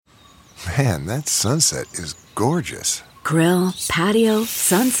Man, that sunset is gorgeous. Grill, patio,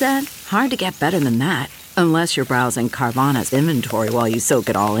 sunset. Hard to get better than that. Unless you're browsing Carvana's inventory while you soak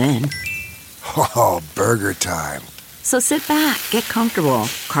it all in. Oh, burger time. So sit back, get comfortable.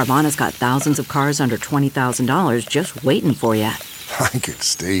 Carvana's got thousands of cars under $20,000 just waiting for you. I could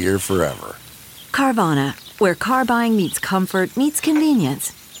stay here forever. Carvana, where car buying meets comfort meets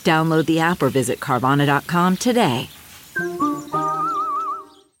convenience. Download the app or visit Carvana.com today.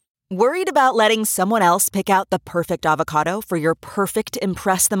 Worried about letting someone else pick out the perfect avocado for your perfect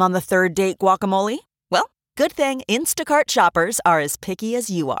impress-them-on-the-third-date guacamole? Well, good thing Instacart shoppers are as picky as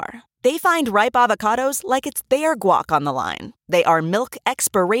you are. They find ripe avocados like it's their guac on the line. They are milk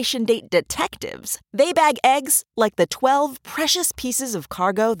expiration date detectives. They bag eggs like the 12 precious pieces of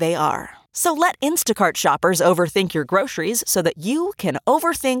cargo they are. So let Instacart shoppers overthink your groceries so that you can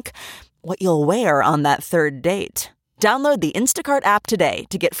overthink what you'll wear on that third date. Download the Instacart app today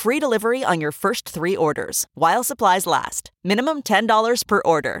to get free delivery on your first 3 orders, while supplies last. Minimum $10 per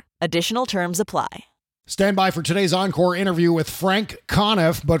order. Additional terms apply. Stand by for today's Encore interview with Frank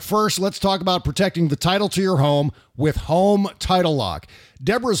Conniff, but first, let's talk about protecting the title to your home with Home Title Lock.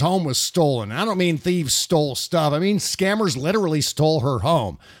 Deborah's home was stolen. I don't mean thieves stole stuff. I mean scammers literally stole her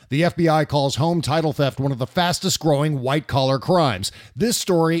home. The FBI calls home title theft one of the fastest growing white-collar crimes. This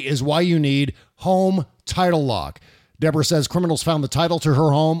story is why you need Home Title Lock. Deborah says criminals found the title to her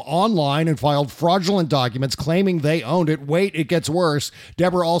home online and filed fraudulent documents claiming they owned it. Wait, it gets worse.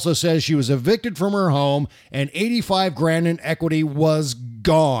 Deborah also says she was evicted from her home and $85,000 in equity was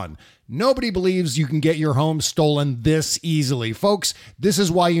gone. Nobody believes you can get your home stolen this easily. Folks, this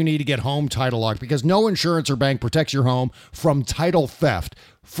is why you need to get Home Title Lock, because no insurance or bank protects your home from title theft.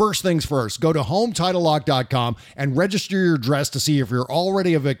 First things first, go to HometitleLock.com and register your address to see if you're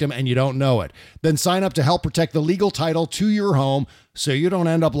already a victim and you don't know it. Then sign up to help protect the legal title to your home so you don't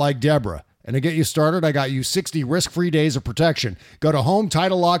end up like Deborah. And to get you started, I got you 60 risk-free days of protection. Go to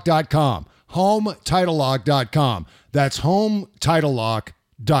HometitleLock.com. HometitleLock.com. That's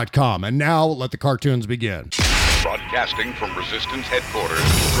HometitleLock.com. And now let the cartoons begin. Broadcasting from Resistance headquarters,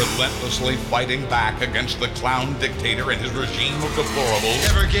 relentlessly fighting back against the clown dictator and his regime of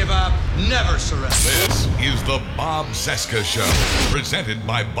deplorables. Never give up, never surrender. This is the Bob Cesca Show, presented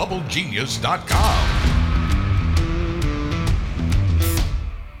by BubbleGenius.com.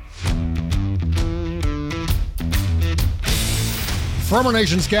 From our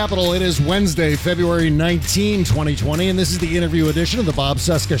nation's capital, it is Wednesday, February 19, 2020, and this is the interview edition of the Bob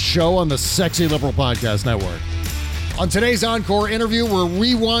Cesca Show on the Sexy Liberal Podcast Network. On today's Encore interview, we're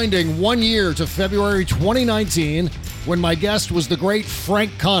rewinding 1 year to February 2019, when my guest was the great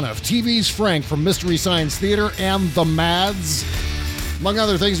Frank Conniff, TV's Frank from Mystery Science Theater and The Mads. Among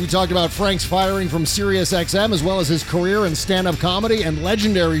other things, we talked about Frank's firing from SiriusXM, as well as his career in stand-up comedy and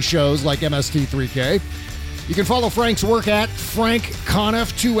legendary shows like MST3K. You can follow Frank's work at Frank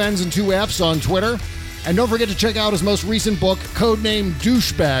Conniff, 2 N's and 2 F's on Twitter. And don't forget to check out his most recent book, Codename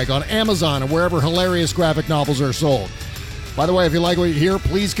Douchebag, on Amazon and wherever hilarious graphic novels are sold. By the way, if you like what you hear,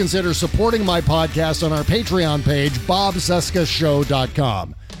 please consider supporting my podcast on our Patreon page,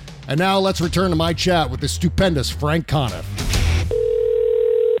 bobcescashow.com. And now let's return to my chat with the stupendous Frank Conniff.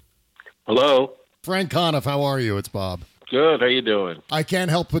 Hello. Frank Conniff, how are you? It's Bob. Good. How you doing? I can't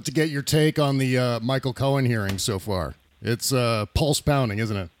help but to get your take on the Michael Cohen hearing so far. It's pulse pounding,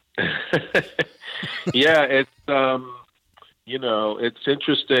 isn't it? Yeah, it's it's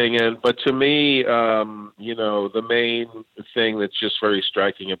interesting, but to me, the main thing that's just very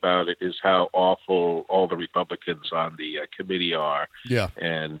striking about it is how awful all the Republicans on the committee are. Yeah,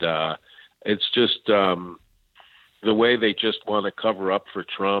 and it's just the way they just want to cover up for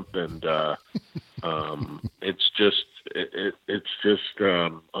Trump, and it's just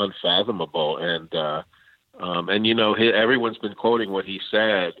unfathomable, and everyone's been quoting what he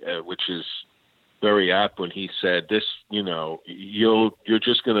said, which is very apt when he said this, you're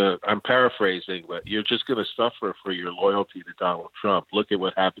just going to, I'm paraphrasing, but you're just going to suffer for your loyalty to Donald Trump. Look at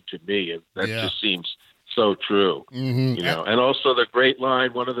what happened to me. And that just seems so true, mm-hmm. And also the great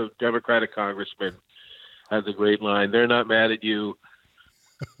line, one of the Democratic congressmen has a great line. They're not mad at you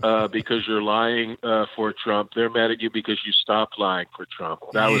because you're lying for Trump. They're mad at you because you stopped lying for Trump.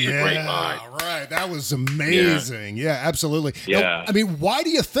 That was a great line. Right. That was amazing. Yeah, absolutely. Yeah. Now, I mean, why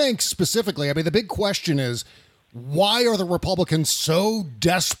do you think specifically? I mean, the big question is, why are the Republicans so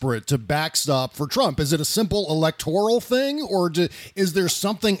desperate to backstop for Trump? Is it a simple electoral thing, or is there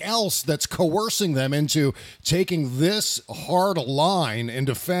something else that's coercing them into taking this hard a line in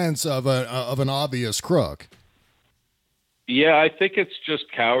defense of an obvious crook? Yeah, I think it's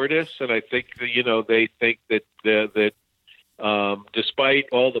just cowardice, and I think that, they think that despite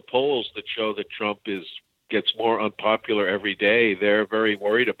all the polls that show that Trump gets more unpopular every day, they're very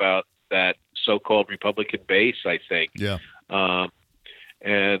worried about that so-called Republican base, I think. Yeah.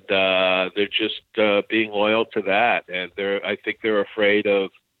 And they're just being loyal to that. And I think they're afraid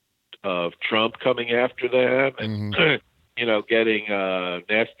of Trump coming after them and, getting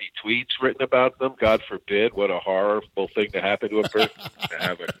nasty tweets written about them. God forbid, what a horrible thing to happen to a person, to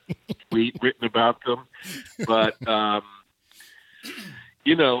have a tweet written about them. But,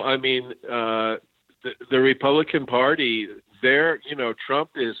 the Republican Party,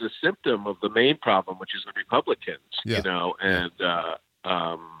 Trump is a symptom of the main problem, which is the Republicans, and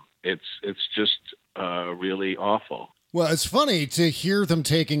it's just really awful. Well, it's funny to hear them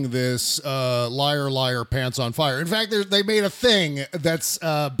taking this liar, liar, pants on fire. In fact, they made a thing that's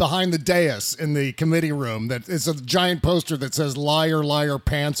behind the dais in the committee room. That it's a giant poster that says liar, liar,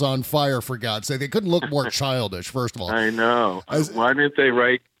 pants on fire, for God's sake. They couldn't look more childish, first of all. I know. Why didn't they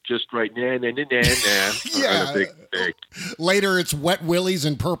write nah, nah, nah, nah, nah. Yeah. Big. Later, it's wet willies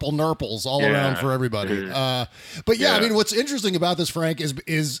and purple nurples all around for everybody. But I mean, what's interesting about this, Frank,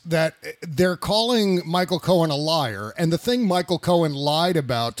 is that they're calling Michael Cohen a liar. And the thing Michael Cohen lied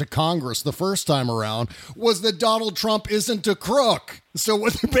about to Congress the first time around was that Donald Trump isn't a crook. So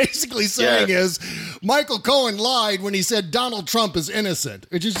what they're basically saying is Michael Cohen lied when he said Donald Trump is innocent.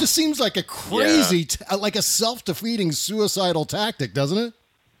 It just seems like a crazy, like a self-defeating suicidal tactic, doesn't it?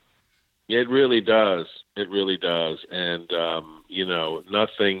 It really does. It really does. And,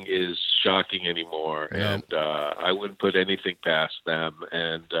 nothing is shocking anymore. Yeah. And I wouldn't put anything past them.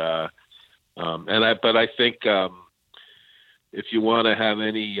 But I think if you want to have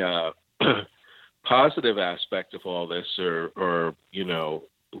any positive aspect of all this or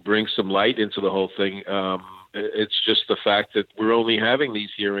bring some light into the whole thing, it's just the fact that we're only having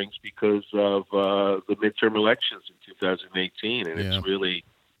these hearings because of the midterm elections in 2018. And it's really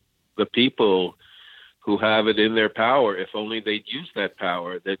the people who have it in their power, if only they'd use that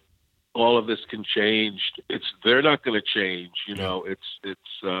power, that all of this can change. They're not going to change, it's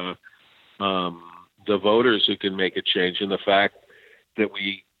the voters who can make a change. And the fact that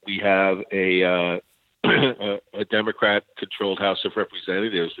we have a Democrat-controlled House of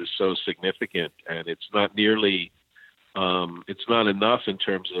Representatives is so significant, and it's not nearly, it's not enough in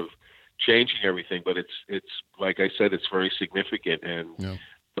terms of changing everything, but it's like I said, it's very significant. And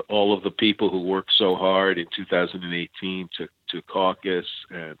all of the people who worked so hard in 2018 to caucus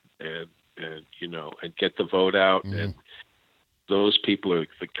and get the vote out, and those people are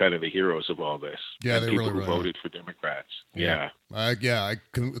kind of the heroes of all this. Yeah, and they people really who voted for Democrats. Yeah. I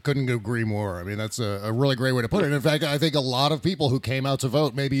couldn't agree more. I mean, that's a really great way to put it. In fact, I think a lot of people who came out to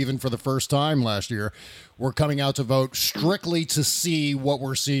vote, maybe even for the first time last year, were coming out to vote strictly to see what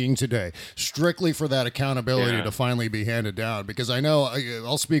we're seeing today, strictly for that accountability to finally be handed down. Because I know,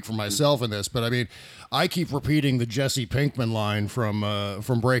 I'll speak for myself in this, but I mean, I keep repeating the Jesse Pinkman line from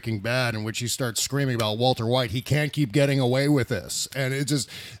Breaking Bad, in which he starts screaming about Walter White. He can't keep getting away with this, and it just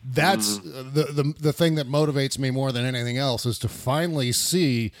that's the thing that motivates me more than anything else, is to finally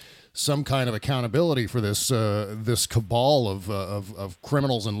see some kind of accountability for this this cabal of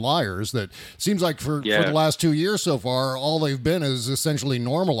criminals and liars that seems like for the last 2 years so far, all they've been is essentially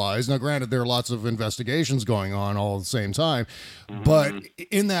normalized. Now, granted, there are lots of investigations going on all at the same time, but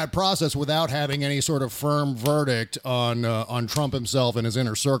in that process, without having any sort of firm verdict on Trump himself and his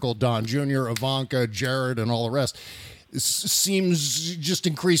inner circle, Don Jr., Ivanka, Jared, and all the rest, seems just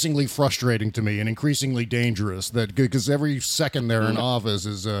increasingly frustrating to me and increasingly dangerous, that because every second they're in office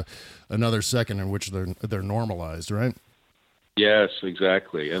is another second in which they're normalized, right? Yes,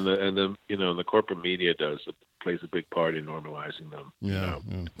 exactly. And the corporate media plays a big part in normalizing them. Yeah.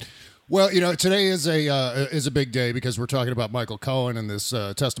 Well, today is a big day because we're talking about Michael Cohen and this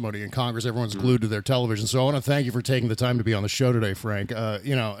testimony in Congress. Everyone's glued to their television. So I want to thank you for taking the time to be on the show today, Frank.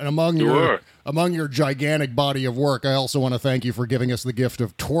 And among your gigantic body of work, I also want to thank you for giving us the gift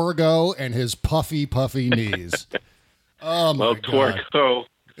of Torgo and his puffy knees. Oh my God.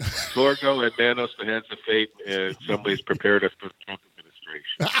 Torgo and Manos, the Hands of Fate, in some ways prepared us for the Trump administration.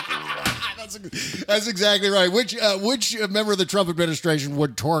 That's exactly right. Which member of the Trump administration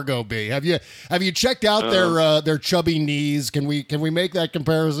would Torgo be? Have you checked out their chubby knees? Can we make that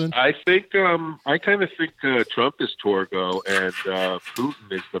comparison? I think I kind of think Trump is Torgo and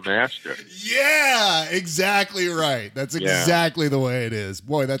Putin is the master. Yeah, exactly right. That's exactly the way it is.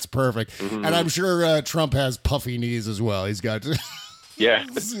 Boy, that's perfect. And I'm sure Trump has puffy knees as well. He's got. Yeah,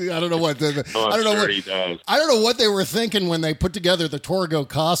 I don't know what I don't know what they were thinking when they put together the Torgo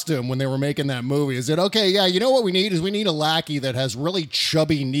costume when they were making that movie. Is it okay? Yeah, you know what we need is we need a lackey that has really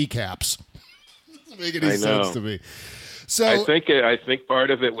chubby kneecaps. Doesn't make any sense to me. So I think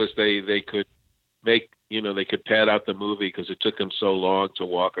part of it was they could make, they could pad out the movie because it took them so long to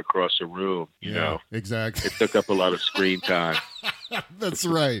walk across a room. You know, exactly. It took up a lot of screen time. That's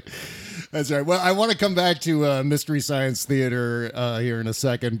right. That's right. Well, I want to come back to Mystery Science Theater here in a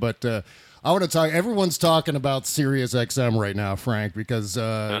second, but I want to talk. Everyone's talking about Sirius XM right now, Frank, because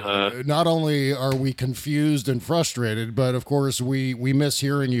not only are we confused and frustrated, but of course we miss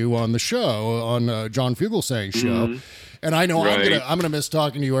hearing you on the show, on John Fugelsang's show. Mm-hmm. And I know I'm gonna miss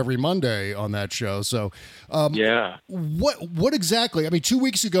talking to you every Monday on that show. So, what exactly? I mean, 2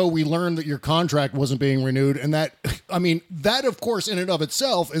 weeks ago we learned that your contract wasn't being renewed, and that of course in and of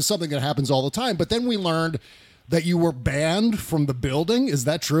itself is something that happens all the time. But then we learned that you were banned from the building. Is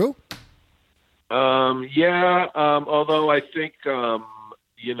that true? Although I think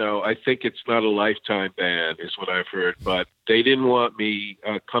I think it's not a lifetime ban, is what I've heard. But they didn't want me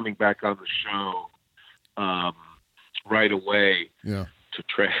coming back on the show right away to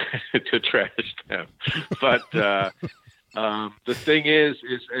trash them. But the thing is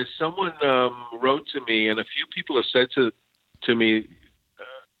as someone wrote to me, and a few people have said to me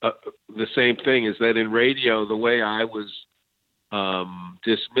the same thing, is that in radio the way I was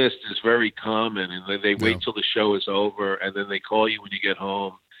dismissed is very common, and they wait till the show is over, and then they call you when you get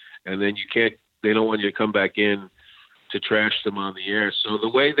home, and then they don't want you to come back in to trash them on the air. So the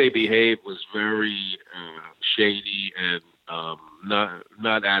way they behaved was very shady and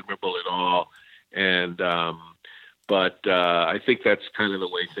not admirable at all. And but I think that's kind of the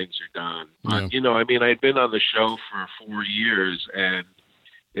way things are done. But I had been on the show for 4 years, and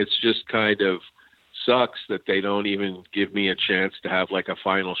it's just kind of sucks that they don't even give me a chance to have like a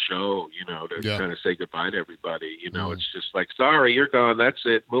final show, to kind of say goodbye to everybody. It's just like, sorry, you're gone. That's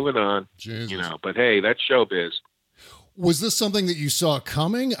it. Moving on. Jesus. But hey, that's showbiz. Was this something that you saw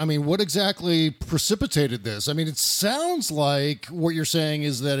coming? I mean, what exactly precipitated this? I mean, it sounds like what you're saying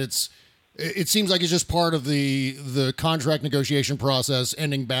is that it seems like it's just part of the contract negotiation process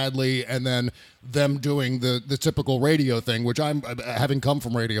ending badly, and then them doing the typical radio thing, which having come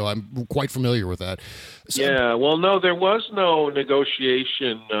from radio, I'm quite familiar with that. So, well, no, there was no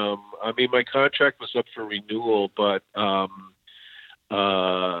negotiation. My contract was up for renewal, but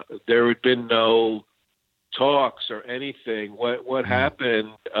there had been no talks or anything. What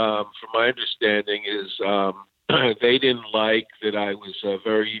happened, from my understanding, is they didn't like that I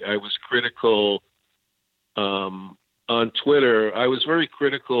was critical on Twitter. I was very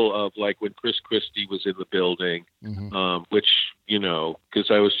critical of, like, when Chris Christie was in the building, which,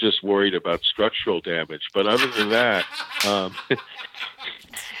 because I was just worried about structural damage. But other than that,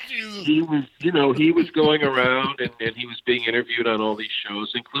 he was going around and he was being interviewed on all these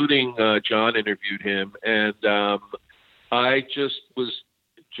shows, including John interviewed him. And I just was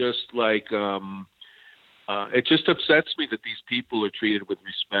just like, it just upsets me that these people are treated with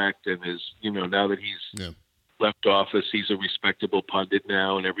respect, and now that he's left office, he's a respectable pundit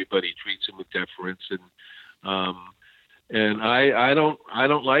now, and everybody treats him with deference. And I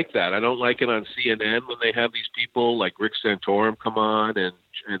don't like that. I don't like it on CNN when they have these people like Rick Santorum come on and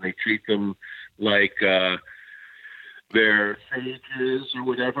they treat them like they're sages or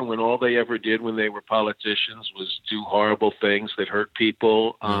whatever, when all they ever did when they were politicians was do horrible things that hurt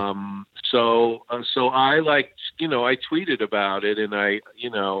people. So I I tweeted about it, and I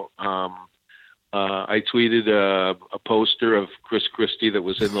tweeted a poster of Chris Christie that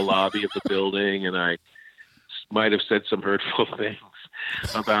was in the lobby of the building, and I might have said some hurtful things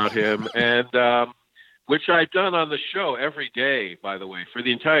about him, and which I've done on the show every day, by the way, for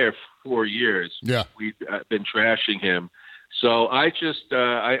the entire 4 years. Yeah, we've been trashing him. So I just,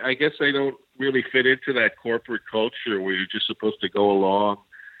 I guess I don't really fit into that corporate culture where you're just supposed to go along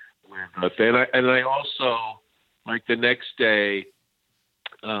with it. And I also, like, the next day,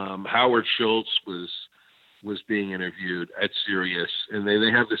 Howard Schultz was being interviewed at Sirius, and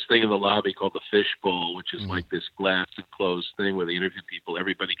they have this thing in the lobby called the Fish Bowl, which is like this glass enclosed thing where they interview people.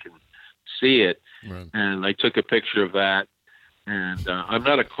 Everybody can see it. Right. And I took a picture of that. And I'm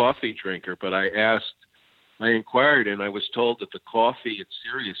not a coffee drinker, but I inquired, and I was told that the coffee at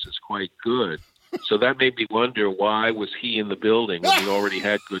Sirius is quite good. So that made me wonder, why was he in the building when he already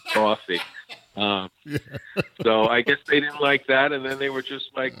had good coffee? So I guess they didn't like that, and then they were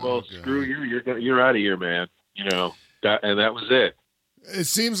just like, "Well, screw you! You're out of here, man." And that was it. It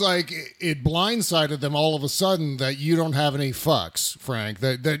seems like it blindsided them all of a sudden that you don't have any fucks, Frank.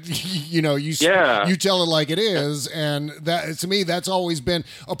 That you tell it like it is, and that, to me, that's always been,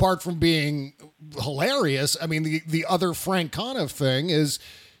 apart from being hilarious. I mean, the other Frank Conniff thing is,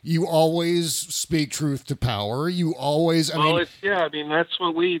 You always speak truth to power. You always, that's what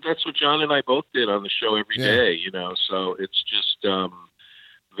John and I both did on the show every day, so it's just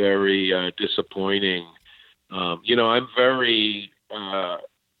very disappointing. I'm very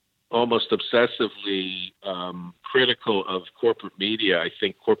almost obsessively critical of corporate media. I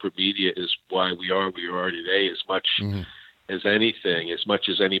think corporate media is why we are today as much as anything, as much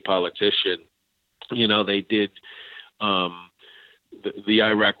as any politician. They did the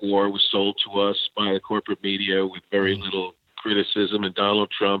Iraq war was sold to us by the corporate media with very little criticism, and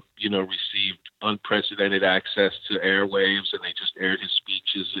Donald Trump, received unprecedented access to airwaves, and they just aired his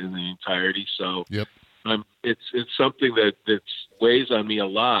speeches in the entirety. So it's something that weighs on me a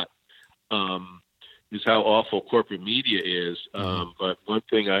lot, is how awful corporate media is. But one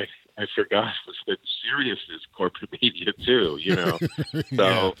thing I forgot was that Sirius is corporate media too,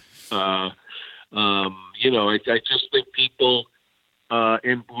 So, I just think people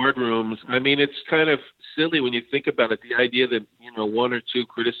in boardrooms, it's kind of silly when you think about it, the idea that, one or two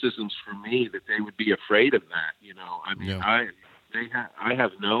criticisms from me, that they would be afraid of that, I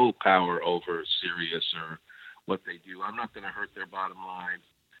have no power over Sirius or what they do. I'm not going to hurt their bottom line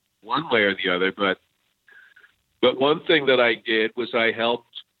one way or the other, but one thing that I did was I helped,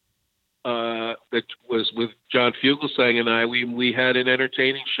 that was with John Fugelsang and I, we had an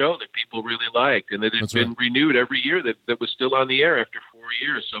entertaining show that people really liked, and that had been renewed every year, that was still on the air after 4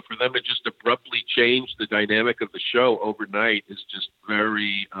 years. So for them to just abruptly change the dynamic of the show overnight is just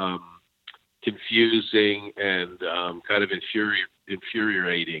very confusing and kind of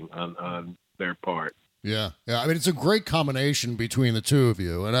infuriating on their part. Yeah. It's a great combination between the two of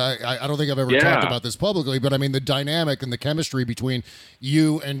you, and I don't think I've ever talked about this publicly, but the dynamic and the chemistry between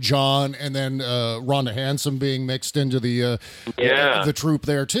you and John, and then Rhonda Handsome being mixed into the troupe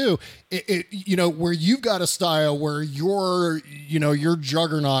there too. Where you've got a style where you're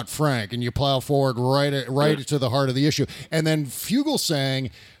juggernaut Frank, and you plow forward right to the heart of the issue, and then Fugelsang.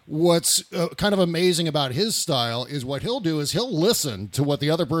 What's kind of amazing about his style is what he'll do is he'll listen to what the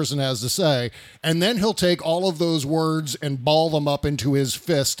other person has to say, and then he'll take all of those words and ball them up into his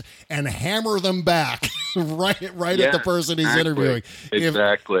fist and hammer them back right at the person he's interviewing.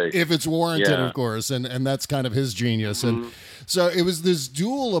 Exactly. If it's warranted, of course, and that's kind of his genius. And so it was this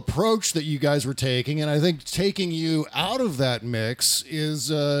dual approach that you guys were taking, and I think taking you out of that mix is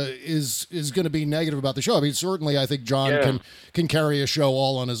going to be negative about the show. Certainly I think John can carry a show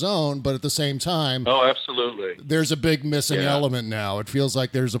all on his own, but at the same time, absolutely, there's a big missing element now. It feels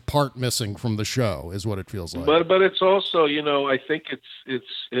like there's a part missing from the show, is what it feels like. But it's also, I think it's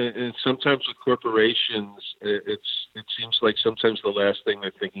sometimes with corporations, it seems like sometimes the last thing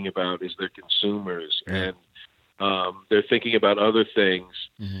they're thinking about is their consumers, and they're thinking about other things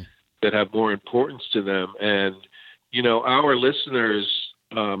that have more importance to them. And our listeners,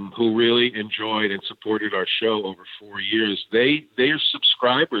 who really enjoyed and supported our show over 4 years, they're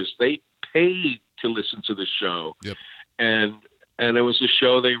subscribers. They paid to listen to the show. Yep. And it was a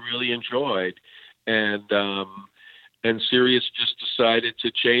show they really enjoyed. And Sirius just decided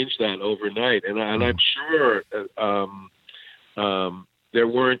to change that overnight. And I'm sure there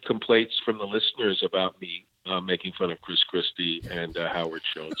weren't complaints from the listeners about me making fun of Chris Christie and Howard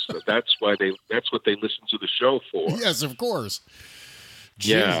Schultz. So that's what they listen to the show for. Yes, of course.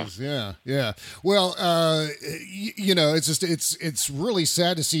 Jesus, yeah. Well, it's really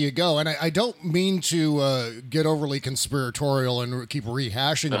sad to see you go, and I don't mean to get overly conspiratorial and keep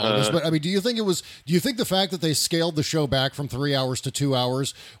rehashing all this, but do you think the fact that they scaled the show back from 3 hours to 2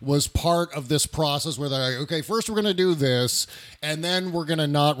 hours was part of this process where they're like, okay, first we're going to do this, and then we're going to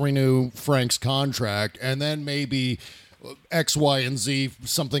not renew Frank's contract, and then maybe X, Y, and Z,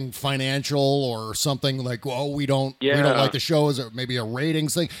 something financial or something like, we don't like the show, is it maybe a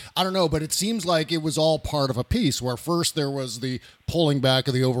ratings thing? I don't know, but it seems like it was all part of a piece where first there was the pulling back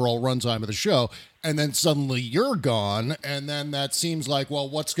of the overall runtime of the show, and then suddenly you're gone, and then that seems like,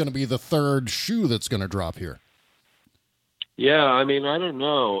 what's going to be the third shoe that's going to drop here? Yeah, I don't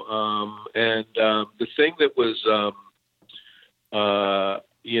know. And the thing that was,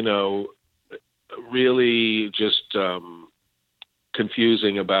 really just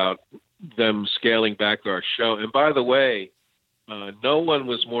confusing about them scaling back our show. And by the way, no one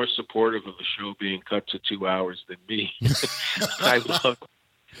was more supportive of the show being cut to 2 hours than me.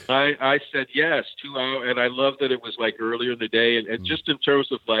 I said yes, 2 hours, and I love that it was like earlier in the day, and just in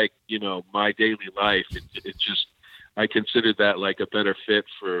terms of like my daily life, it just, I considered that like a better fit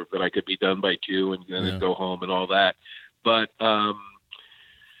for that I could be done by 2 and then go home and all that. But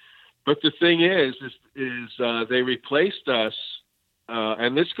the thing is they replaced us,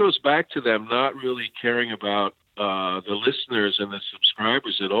 and this goes back to them not really caring about the listeners and the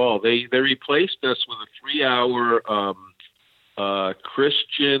subscribers at all. They replaced us with a 3-hour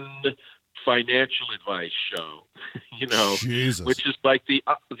Christian financial advice show, Jesus. which is like the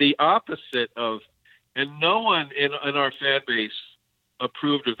opposite of, and no one in our fan base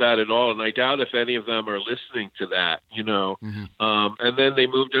approved of that at all. And I doubt if any of them are listening to that, Mm-hmm. And then they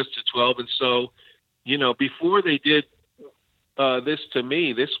moved us to 12. And so, before they did this to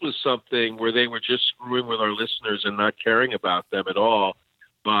me, this was something where they were just screwing with our listeners and not caring about them at all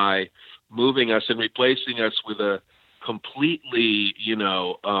by moving us and replacing us with a completely,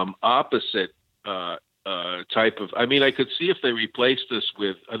 opposite type of. I mean, I could see if they replaced us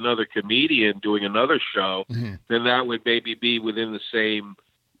with another comedian doing another show, Mm-hmm. then that would maybe be within the same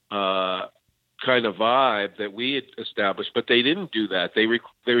kind of vibe that we had established. But they didn't do that. They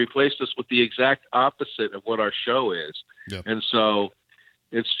replaced us with the exact opposite of what our show is. Yep. And so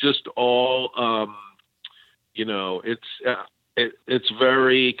it's just all, it's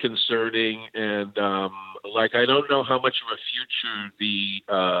very concerning. And I don't know how much of a future the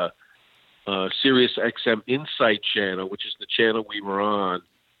Sirius XM Insight channel, which is the channel we were on,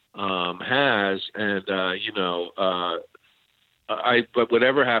 has. And, but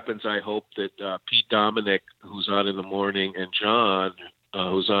whatever happens, I hope that Pete Dominic, who's on in the morning, and John,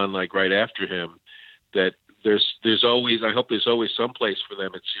 who's on like right after him, that there's always, I hope there's always some place for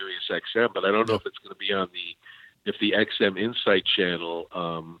them at Sirius XM, but I don't know if it's going to be on if the XM Insight channel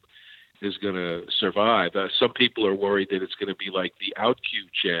is going to survive. Some people are worried that it's going to be like the OutQ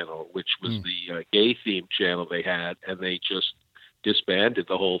channel, which was the gay themed channel they had, and they just disbanded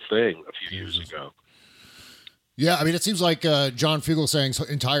the whole thing a few years ago. Yeah, I mean, it seems like John Fugelsang's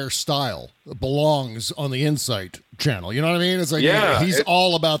entire style belongs on the Insight channel. You know what I mean? It's like he's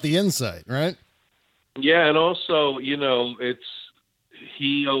all about the Insight, right? Yeah, and also, he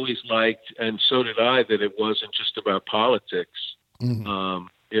always liked, and so did I, that it wasn't just about politics. Mm-hmm.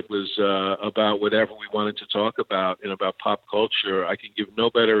 It was about whatever we wanted to talk about and about pop culture. I can give no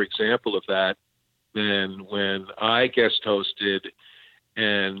better example of that than when I guest hosted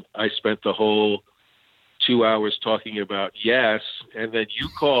and I spent the whole 2 hours talking about Yes, and then you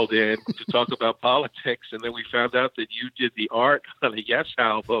called in to talk about politics, and then we found out that you did the art on a Yes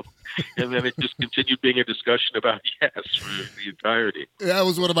album, and then it just continued being a discussion about Yes for the entirety. That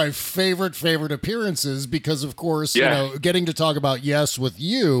was one of my favorite appearances because, of course, getting to talk about Yes with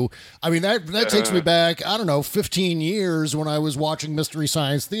you, I mean, that takes me back, I don't know, 15 years when I was watching Mystery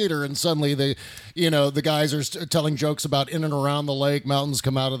Science Theater, and suddenly the guys are telling jokes about in and around the lake, mountains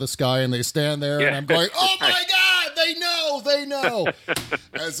come out of the sky, and they stand there, and I'm going, oh my God, they know.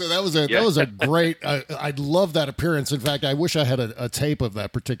 And so that was a great, I love that appearance. In fact, I wish I had a tape of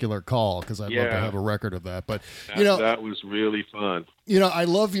that particular call because I'd love to have a record of that. But, that was really fun. I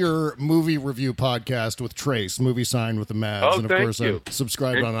love your movie review podcast with Trace, Movie Sign with the Mads. Oh, and of course, I'm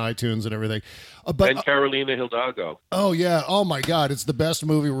subscribed on iTunes and everything. And Carolina Hidalgo. Oh, yeah. Oh, my God. It's the best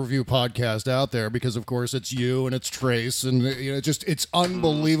movie review podcast out there because, of course, it's you and it's Trace. And, it's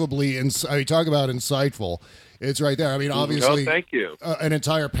unbelievably, talk about insightful. It's right there. I mean, obviously, thank you. An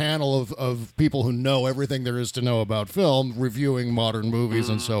entire panel of people who know everything there is to know about film, reviewing modern movies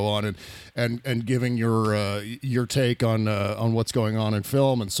and so on, and giving your take on what's going on in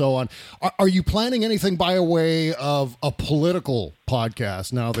film and so on. Are you planning anything by way of a political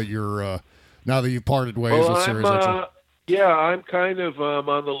podcast now that you've parted ways with Sirius XM? Yeah, I'm kind of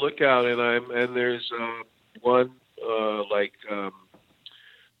on the lookout, and there's one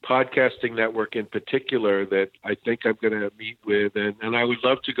podcasting network in particular that I think I'm going to meet with, and I would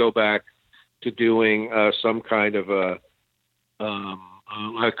love to go back to doing some kind of a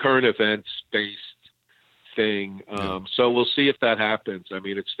current events based thing. So we'll see if that happens. I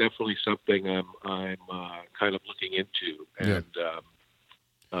mean, it's definitely something I'm kind of looking into, and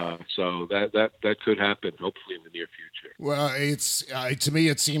so that could happen hopefully in the near future. Well, it's to me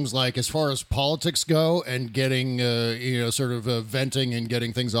it seems like as far as politics go and getting sort of venting and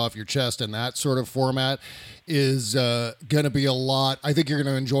getting things off your chest in that sort of format is going to be a lot. I think you're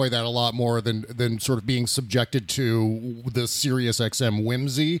going to enjoy that a lot more than sort of being subjected to the Sirius XM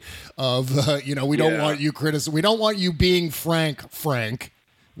whimsy of we don't want you we don't want you being Frank.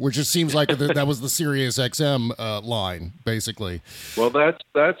 Which just seems like that was the Sirius XM line, basically. Well,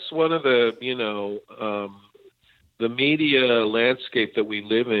 that's one of the the media landscape that we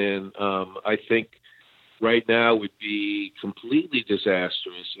live in. I think right now would be completely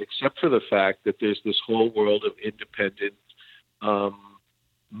disastrous, except for the fact that there's this whole world of independent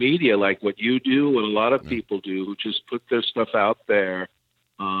media, like what you do and a lot of people do, who just put their stuff out there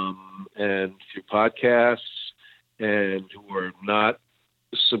and through podcasts, and who are not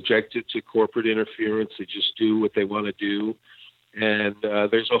subjected to corporate interference. They just do what they want to do. And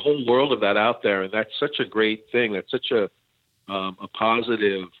there's a whole world of that out there, and that's such a great thing. That's such a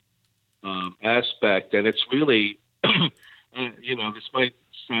positive aspect, and it's really, this might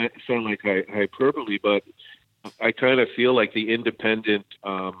sound like hyperbole, but I kind of feel like the independent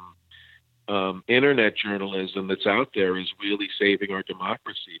internet journalism that's out there is really saving our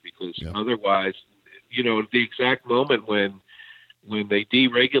democracy, because otherwise, the exact moment when they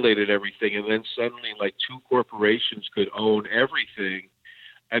deregulated everything, and then suddenly like two corporations could own everything,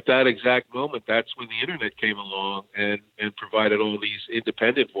 at that exact moment, that's when the internet came along and provided all these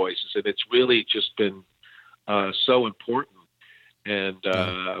independent voices. And it's really just been so important. And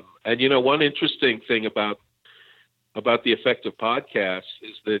one interesting thing about the effect of podcasts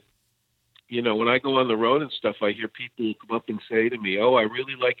is that, when I go on the road and stuff, I hear people come up and say to me, "Oh, I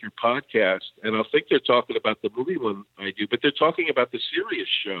really like your podcast." And I'll think they're talking about the movie one I do, but they're talking about the Sirius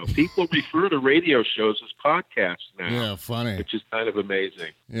show. People refer to radio shows as podcasts now. Yeah, funny. Which is kind of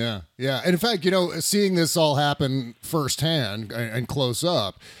amazing. Yeah, yeah. And in fact, seeing this all happen firsthand and close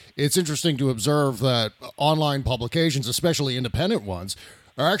up, it's interesting to observe that online publications, especially independent ones,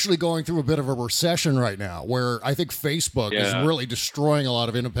 are actually going through a bit of a recession right now, where I think Facebook is really destroying a lot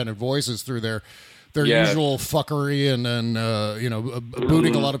of independent voices through their usual fuckery and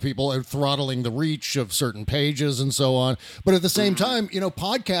booting a lot of people and throttling the reach of certain pages and so on. But at the same time,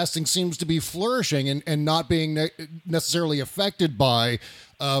 podcasting seems to be flourishing and not being necessarily affected by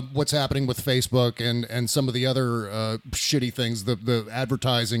what's happening with Facebook and some of the other shitty things, the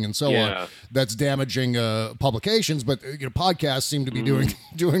advertising and so on, that's damaging publications. But podcasts seem to be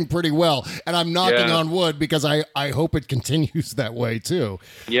doing pretty well, and I'm knocking on wood because I hope it continues that way too.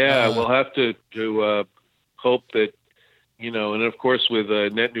 Yeah, we'll have to hope that, and of course with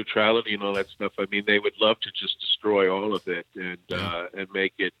net neutrality and all that stuff. I mean, they would love to just destroy all of it and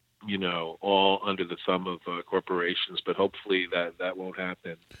make it, all under the thumb of corporations, but hopefully that won't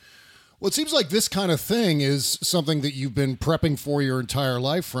happen. Well, it seems like this kind of thing is something that you've been prepping for your entire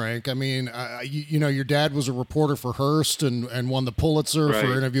life, Frank. I mean, your dad was a reporter for Hearst and won the Pulitzer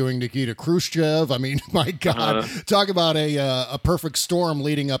for interviewing Nikita Khrushchev. I mean, my God, talk about a perfect storm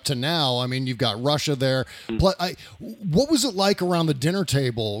leading up to now. I mean, you've got Russia there. What was it like around the dinner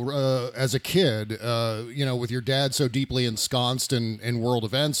table as a kid, with your dad so deeply ensconced in world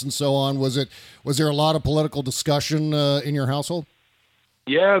events and so on? Was there a lot of political discussion in your household?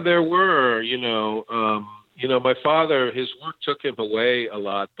 Yeah, there were, my father, his work took him away a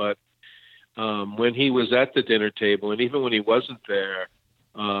lot, but when he was at the dinner table, and even when he wasn't there,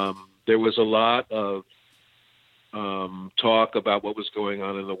 there was a lot of talk about what was going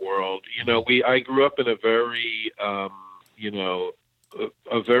on in the world. I grew up in a very, a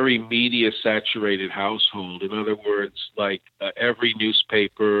very media saturated household. In other words, like every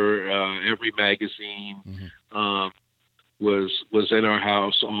newspaper, every magazine, was in our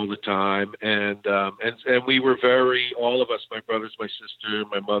house all the time, and we were all of us, my brothers, my sister,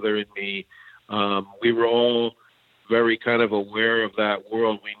 my mother, and me, we were all very kind of aware of that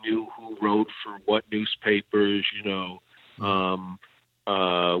world. We knew who wrote for what newspapers, we knew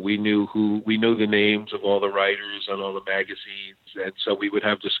the names of all the writers on all the magazines, and so we would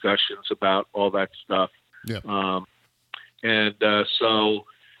have discussions about all that stuff. Yeah.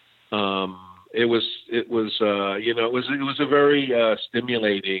 It was a very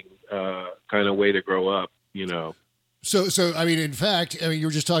stimulating kind of way to grow up, So I mean, in fact, you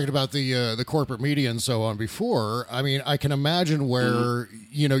were just talking about the corporate media and so on before. I mean, I can imagine where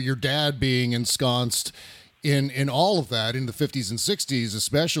your dad being ensconced in all of that in the 50s and 60s,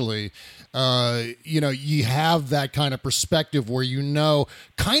 especially, you have that kind of perspective where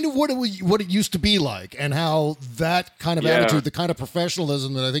kind of what it used to be like, and how that kind of attitude, the kind of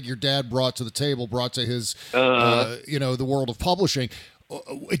professionalism that I think your dad brought to the table, brought to his, the world of publishing.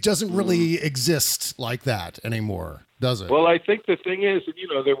 It doesn't really exist like that anymore, does it? Well, I think the thing is,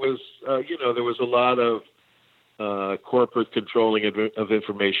 there was a lot of corporate controlling of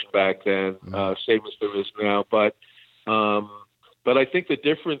information back then, same as there is now. But I think the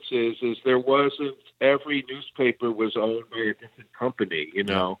difference is there wasn't, every newspaper was owned by a different company, and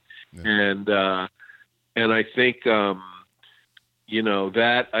I think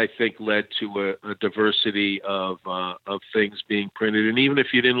that I think led to a diversity of things being printed. And even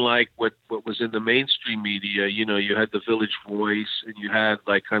if you didn't like what was in the mainstream media, you had the Village Voice, and you had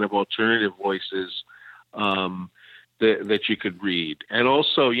like kind of alternative voices that you could read. And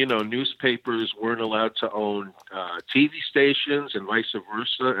also, newspapers weren't allowed to own TV stations and vice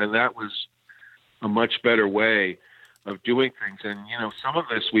versa, and that was a much better way doing things. And, some of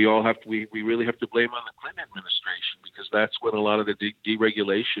this we really have to blame on the Clinton administration, because that's when a lot of the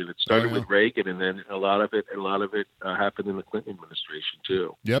deregulation, it started with Reagan, and then a lot of it happened in the Clinton administration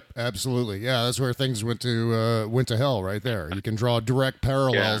too. Yep, absolutely. Yeah, that's where things went to hell right there. You can draw direct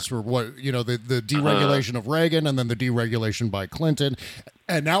parallels for what, the deregulation of Reagan and then the deregulation by Clinton.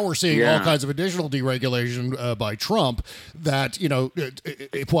 And now we're seeing all kinds of additional deregulation by Trump that,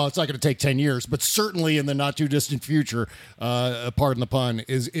 it's not going to take 10 years, but certainly in the not too distant future, pardon the pun,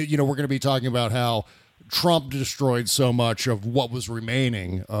 we're going to be talking about how Trump destroyed so much of what was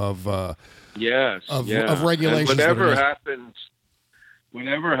remaining of regulations. And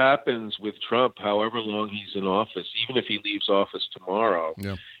whatever happens with Trump, however long he's in office, even if he leaves office tomorrow,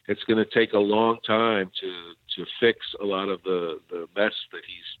 it's going to take a long time to fix a lot of the mess that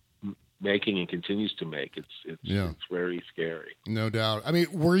he's making and continues to make. It's very scary. No doubt. I mean,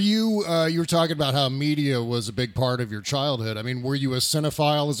 were you were talking about how media was a big part of your childhood. I mean, were you a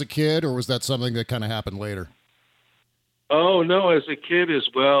cinephile as a kid, or was that something that kind of happened later? Oh no, as a kid as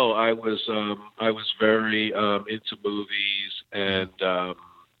well, I was very into movies and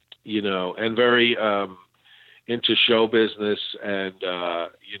and very into show business and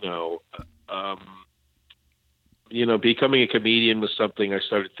becoming a comedian was something I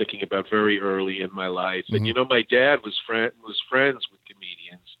started thinking about very early in my life. And my dad was friends with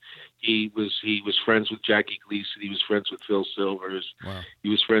comedians. He was friends with Jackie Gleason. He was friends with Phil Silvers. Wow. He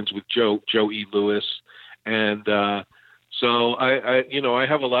was friends with Joe E. Lewis, and so I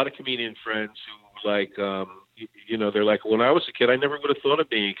have a lot of comedian friends who they're like, when I was a kid, I never would have thought of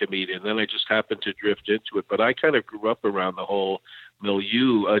being a comedian. Then I just happened to drift into it. But I kind of grew up around the whole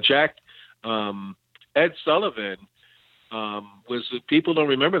milieu. Ed Sullivan people don't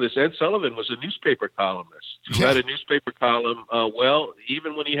remember this. Ed Sullivan was a newspaper columnist who had a newspaper column.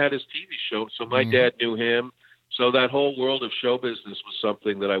 Even when he had his TV show. So my dad knew him. So that whole world of show business was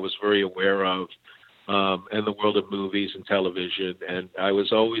something that I was very aware of. And the world of movies and television. And I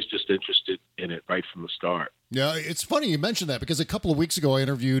was always just interested in it right from the start. Yeah, it's funny you mentioned that because a couple of weeks ago I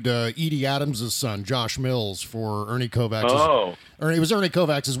interviewed Edie Adams' son, Josh Mills, for Ernie Kovacs'. It was Ernie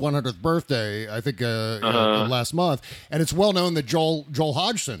Kovacs' 100th birthday, I think, last month. And it's well known that Joel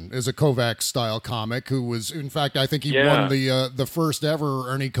Hodgson is a Kovacs-style comic who was, in fact, I think he won the first ever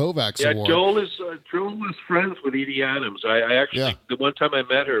Ernie Kovacs Award. Joel was friends with Edie Adams. I actually, the one time I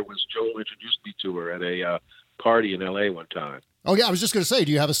met her was Joel introduced me to her at a party in L.A. one time. Oh, yeah, I was just going to say,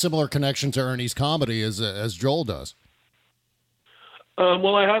 do you have a similar connection to Ernie's comedy as Joel does?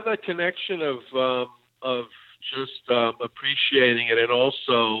 Well, I have that connection of just appreciating it and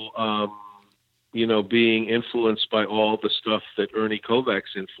also, being influenced by all the stuff that Ernie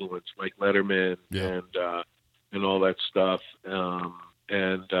Kovacs influenced, like Letterman and all that stuff.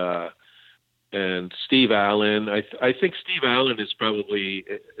 And Steve Allen. I think Steve Allen is probably,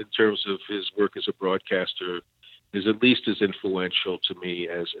 in terms of his work as a broadcaster, is at least as influential to me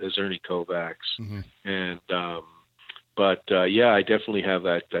as Ernie Kovacs. And I definitely have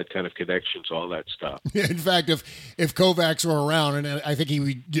that kind of connection to all that stuff. In fact, if Kovacs were around, and I think he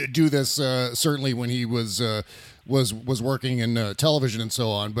would do this certainly when he was working in television and so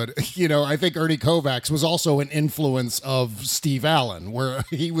on, but I think Ernie Kovacs was also an influence of Steve Allen, where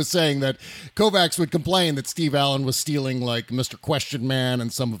he was saying that Kovacs would complain that Steve Allen was stealing like Mr. Question Man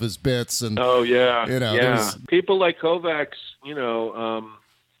and some of his bits. And people like Kovacs,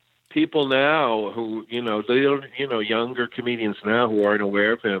 people now who, they don't, younger comedians now who aren't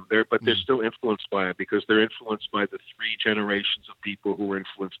aware of him, they're still influenced by him because they're influenced by the three generations of people who were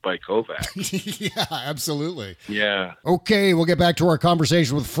influenced by Kovacs. Yeah, absolutely. Yeah. Okay, we'll get back to our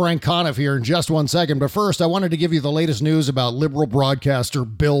conversation with Frank Conniff here in just 1 second. But first, I wanted to give you the latest news about liberal broadcaster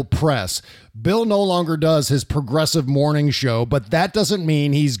Bill Press. Bill no longer does his progressive morning show, but that doesn't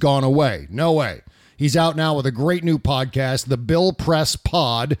mean he's gone away. No way. He's out now with a great new podcast, The Bill Press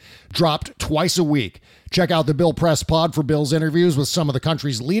Pod, dropped twice a week. Check out the Bill Press Pod for Bill's interviews with some of the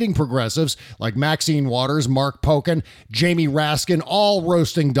country's leading progressives like Maxine Waters, Mark Pocan, Jamie Raskin, all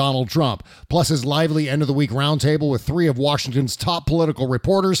roasting Donald Trump. Plus his lively end-of-the-week roundtable with 3 of Washington's top political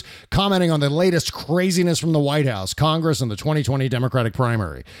reporters commenting on the latest craziness from the White House, Congress, and the 2020 Democratic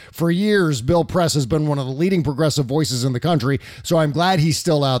primary. For years, Bill Press has been one of the leading progressive voices in the country, so I'm glad he's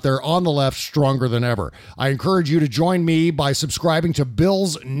still out there on the left stronger than ever. I encourage you to join me by subscribing to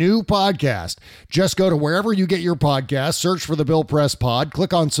Bill's new podcast. Just go to wherever you get your podcast, search for the Bill Press Pod,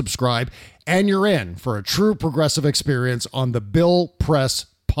 click on subscribe, and you're in for a true progressive experience on the Bill Press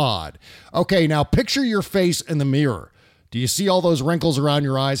Pod. Okay, now picture your face in the mirror. Do you see all those wrinkles around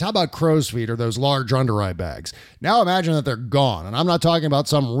your eyes? How about crow's feet or those large under eye bags? Now imagine that they're gone. And I'm not talking about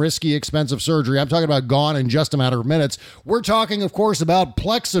some risky, expensive surgery. I'm talking about gone in just a matter of minutes. We're talking, of course, about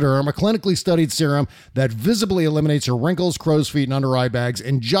Plexiderm, a clinically studied serum that visibly eliminates your wrinkles, crow's feet, and under eye bags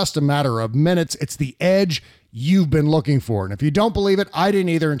in just a matter of minutes. It's the edge you've been looking for. And if you don't believe it, I didn't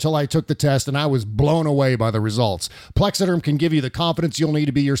either until I took the test, and I was blown away by the results. Plexiderm can give you the confidence you'll need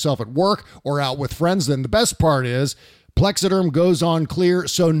to be yourself at work or out with friends. Then the best part is Plexiderm goes on clear,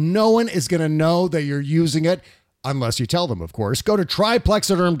 so no one is going to know that you're using it unless you tell them, of course. Go to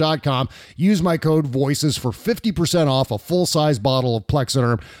tryplexiderm.com. Use my code VOICES for 50% off a full-size bottle of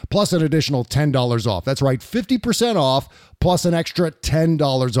Plexiderm, plus an additional $10 off. That's right, 50% off, plus an extra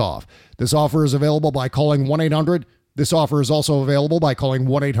 $10 off. This offer is available by calling 1-800. This offer is also available by calling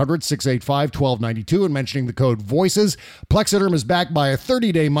 1-800-685-1292 and mentioning the code VOICES. Plexiderm is backed by a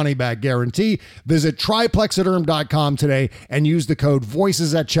 30-day money-back guarantee. Visit tryplexiderm.com today and use the code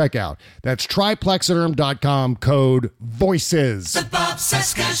VOICES at checkout. That's tryplexiderm.com, code VOICES. The Bob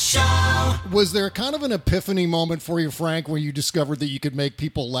Cesca Show. Was there kind of an epiphany moment for you, Frank, where you discovered that you could make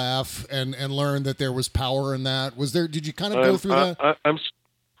people laugh and learn that there was power in that? Did you kind of go through that?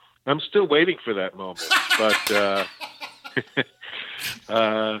 I'm still waiting for that moment, but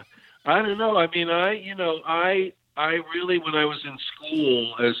I don't know. I mean, I really, when I was in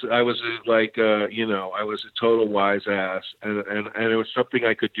school, as I was I was a total wise ass, and it was something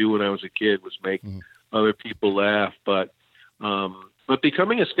I could do when I was a kid, was make other people laugh. But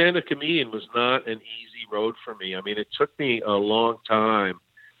becoming a stand-up comedian was not an easy road for me. I mean, it took me a long time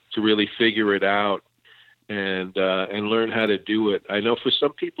to really figure it out and learn how to do it. I know for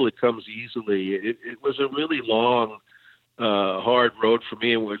some people it comes easily. It was a really long, hard road for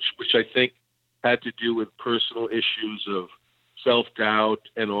me, which I think had to do with personal issues of self-doubt,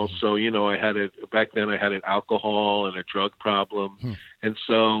 and also, back then I had an alcohol and a drug problem, and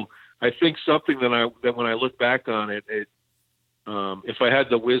so I think something that when I look back on it, if I had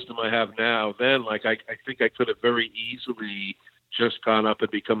the wisdom I have now, then I think I could have very easily just gone up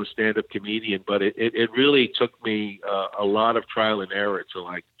and become a stand-up comedian, but it really took me a lot of trial and error till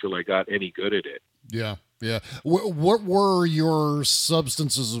I got any good at it. Yeah. What were your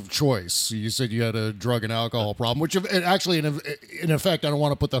substances of choice? You said you had a drug and alcohol problem, which actually, in effect, I don't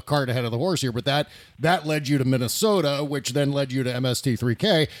want to put the cart ahead of the horse here, but that led you to Minnesota, which then led you to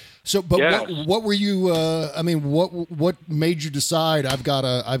MST3K. So, but yes. What were you? What made you decide I've got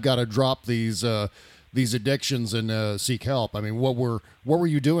to drop these addictions and seek help? I mean, what were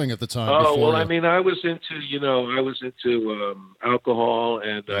you doing at the time? Oh, well, I mean, I was into alcohol,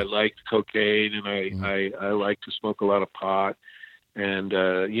 and I liked cocaine, and I liked to smoke a lot of pot, and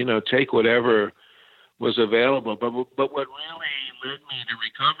take whatever was available. But what really led me to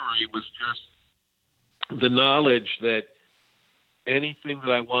recovery was just the knowledge that anything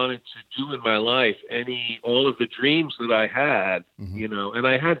that I wanted to do in my life, all of the dreams that I had, and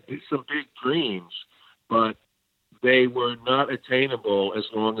I had some big dreams, but they were not attainable as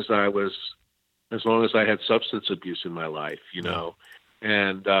long as I had substance abuse in my life,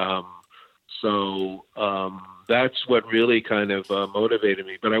 and so that's what really kind of motivated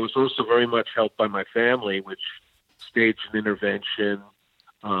me. But I was also very much helped by my family, which staged an intervention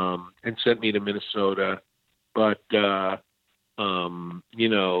and sent me to Minnesota. But but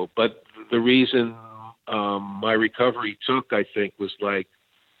the reason my recovery took, I think, was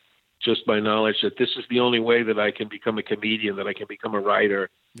just my knowledge that this is the only way that I can become a comedian, that I can become a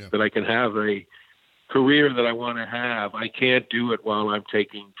writer, that I can have a career that I want to have. I can't do it while I'm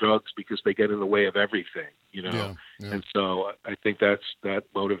taking drugs because they get in the way of everything, Yeah. And so I think that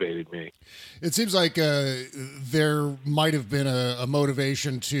motivated me. It seems like there might have been a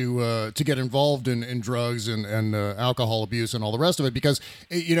motivation to get involved in drugs and alcohol abuse and all the rest of it, because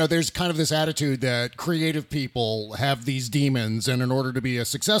there's kind of this attitude that creative people have these demons, and in order to be a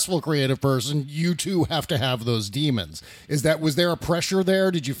successful creative person, you too have to have those demons. Was there a pressure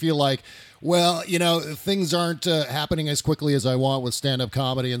there? Did you feel like, well, things aren't happening as quickly as I want with stand-up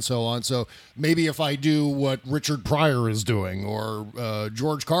comedy and so on, so maybe if I do what Richard Pryor is doing, or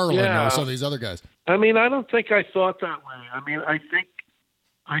George Carlin, or some of these other guys? I mean, I don't think I thought that way. I mean, I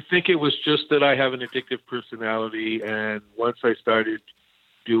think it was just that I have an addictive personality, and once I started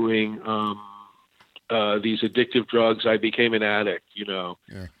doing these addictive drugs, I became an addict,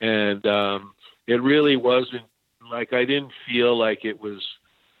 and it really wasn't I didn't feel like it was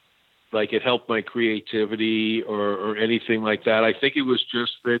it helped my creativity or anything like that. I think it was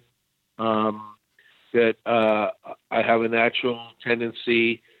just that I have a natural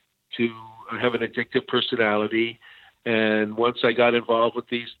tendency to have an addictive personality, and once I got involved with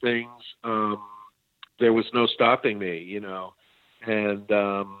these things, there was no stopping me, and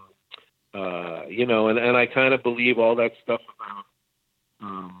and I kind of believe all that stuff about,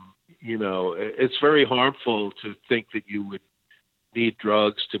 it's very harmful to think that you would need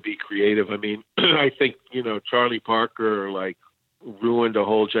drugs to be creative. I mean, I think, Charlie Parker, like, ruined a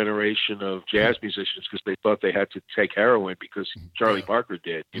whole generation of jazz musicians because they thought they had to take heroin because Charlie Parker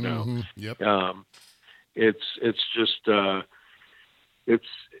did, Mm-hmm. Yep. It's just,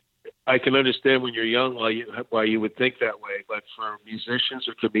 I can understand when you're young why you would think that way, but for musicians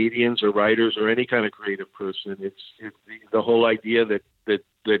or comedians or writers or any kind of creative person, it's the whole idea that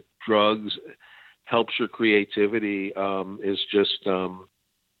drugs helps your creativity is just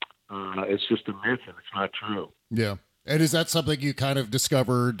it's just a myth, and it's not true. Yeah. And is that something you kind of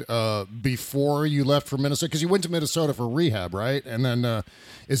discovered before you left for Minnesota? Because you went to Minnesota for rehab, right? And then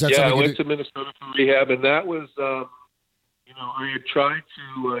is that something? Yeah, I went to Minnesota for rehab, and that was, I had tried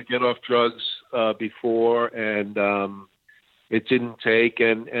to get off drugs before, and it didn't take.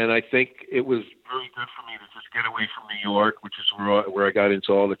 And I think it was very good for me to just get away from New York, which is where I got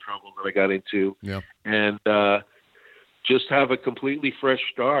into all the trouble that I got into. Yeah. And just have a completely fresh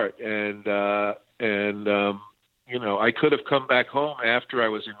start. And I could have come back home after I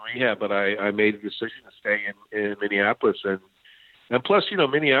was in rehab, but I made a decision to stay in Minneapolis. And plus,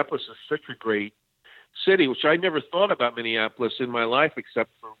 Minneapolis is such a great city, which I never thought about Minneapolis in my life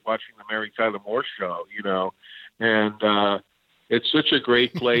except for watching the Mary Tyler Moore Show, and it's such a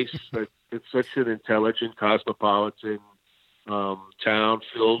great place. It's such an intelligent, cosmopolitan town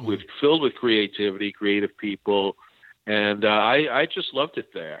filled with creativity, creative people. And I just loved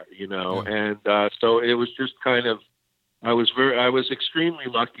it there, and so it was just kind of, I was extremely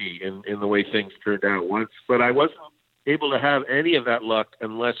lucky in the way things turned out once, but I wasn't able to have any of that luck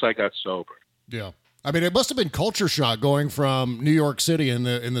unless I got sober. Yeah. I mean, it must have been culture shock going from New York City in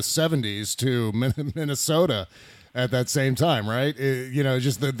the 70s to Minnesota at that same time, right?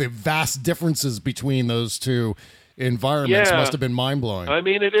 Just the vast differences between those two environments must have been mind-blowing. I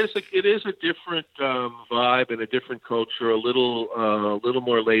mean, it is a different vibe and a different culture, a little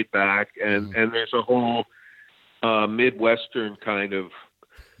more laid back, and there's a whole Midwestern kind of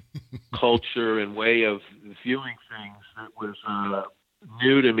culture and way of viewing things that was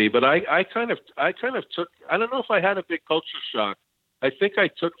new to me. But I kind of took, I don't know if I had a big culture shock. I think I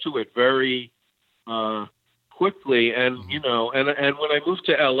took to it very quickly, and and when I moved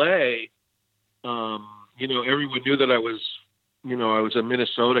to LA, everyone knew that I was a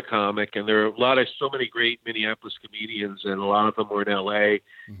Minnesota comic, and there are so many great Minneapolis comedians, and a lot of them were in LA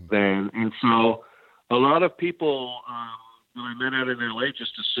then. And so a lot of people that I met out in LA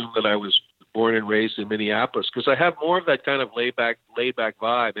just assumed that I was born and raised in Minneapolis because I have more of that kind of laid back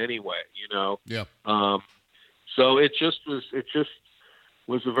vibe anyway, Yeah. So it just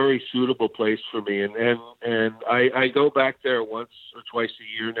was a very suitable place for me. And I go back there once or twice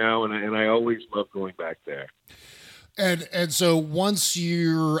a year now, and I always love going back there. And so once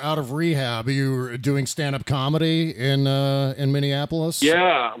you're out of rehab, you're doing stand-up comedy in Minneapolis?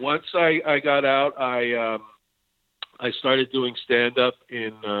 Yeah. Once I got out, I started doing stand-up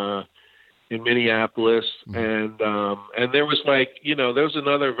in Minneapolis, and there was there was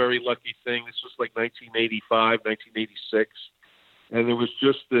another very lucky thing. This was like 1985, 1986, and there was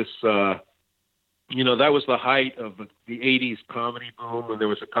just this, that was the height of the 80s comedy boom, when there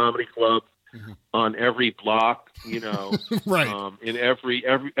was a comedy club on every block, right. In every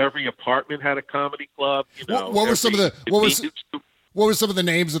apartment had a comedy club. What were some of the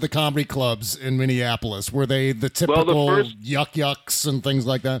names of the comedy clubs in Minneapolis? Were they the typical Yuck Yucks and things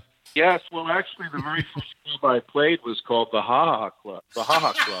like that? Yes. Well, actually, the very first club I played was called the Ha Ha Club. The Ha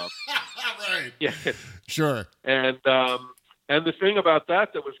Ha Club. Right. Yeah. Sure. And the thing about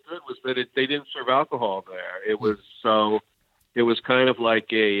that was good was that they didn't serve alcohol there. It was kind of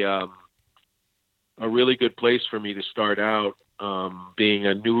like a really good place for me to start out, being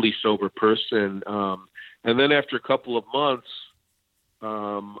a newly sober person. And then after a couple of months,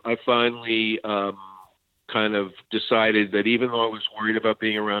 I finally kind of decided that even though I was worried about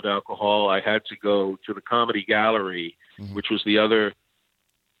being around alcohol, I had to go to the Comedy Gallery, which was the other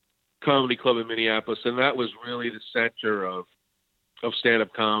comedy club in Minneapolis. And that was really the center of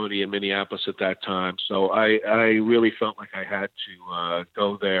stand-up comedy in Minneapolis at that time. So I really felt like I had to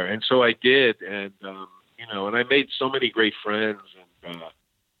go there. And so I did. And, and I made so many great friends. And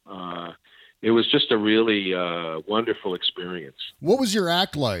it was just a really wonderful experience. What was your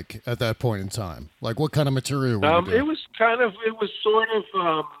act like at that point in time? Like, what kind of material were you doing? It was sort of,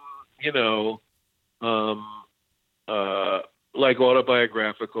 like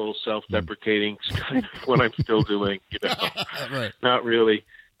autobiographical, self-deprecating, kind of what I'm still doing, Right. Not really.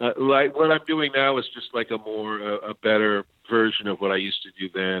 like what I'm doing now is just like a better version of what I used to do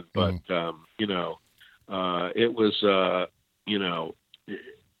then. But it was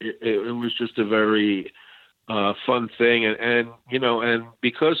it was just a very fun thing, and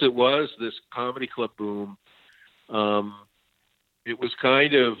because it was this comedy club boom, it was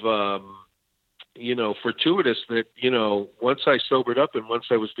kind of fortuitous that once I sobered up and once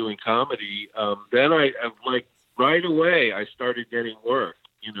I was doing comedy, then I like right away I started getting work,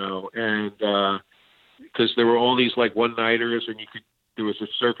 and because there were all these like one-nighters, and there was a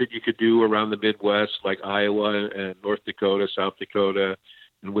circuit you could do around the Midwest, like Iowa and North Dakota, South Dakota,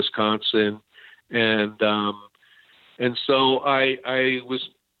 and Wisconsin, and so I was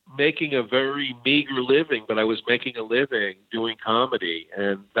making a very meager living, but I was making a living doing comedy,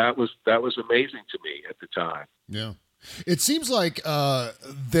 and that was amazing to me at the time. Yeah. It seems like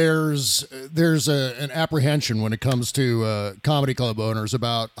there's an apprehension when it comes to comedy club owners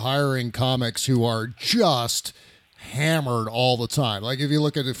about hiring comics who are just hammered all the time. Like if you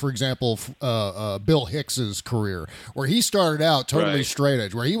look at it, for example, Bill Hicks's career, where he started out totally straight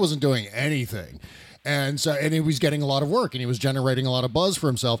edge, where he wasn't doing anything. And he was getting a lot of work, and he was generating a lot of buzz for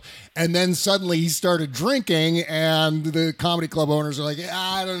himself. And then suddenly he started drinking, and the comedy club owners are like,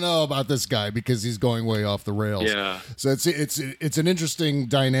 I don't know about this guy because he's going way off the rails. Yeah. So it's an interesting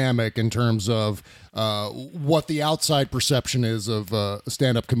dynamic in terms of what the outside perception is of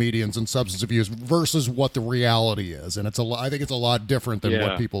stand-up comedians and substance abuse versus what the reality is. And I think it's a lot different than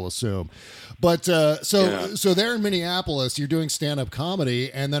what people assume. But so there in Minneapolis, you're doing stand-up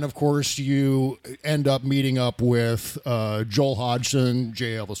comedy, and then of course you end up meeting up with Joel Hodgson,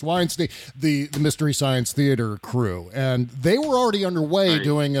 J. Elvis Weinstein, the Mystery Science Theater crew, and they were already underway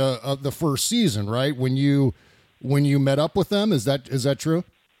doing the first season, right? When you met up with them, is that true?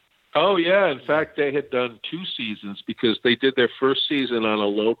 Oh yeah, in fact, they had done 2 seasons because they did their first season on a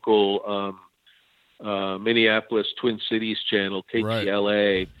local Minneapolis Twin Cities channel,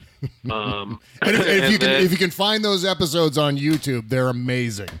 KTLA. And if you can find those episodes on YouTube, they're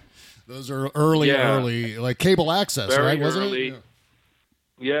amazing. Those are early, like cable access, very right? Wasn't early. it?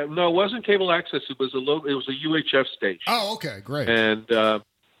 Yeah, no, it wasn't cable access. It was a UHF station. Oh, okay, great. And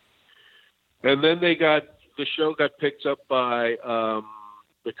then the show got picked up by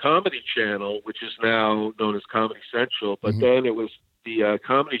the Comedy Channel, which is now known as Comedy Central, but then it was the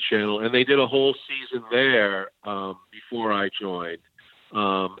Comedy Channel, and they did a whole season there before I joined.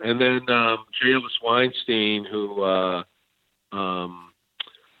 And then J. Elvis Weinstein, who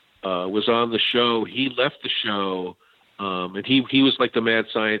was on the show, he left the show, and he was like the mad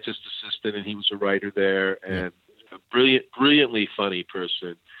scientist assistant, and he was a writer there, and a brilliantly funny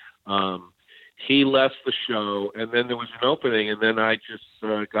person. He left the show, and then there was an opening, and then I just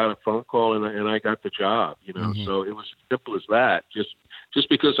got a phone call, and I got the job. So it was as simple as that. Just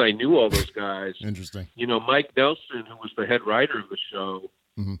because I knew all those guys. Interesting. Mike Nelson, who was the head writer of the show,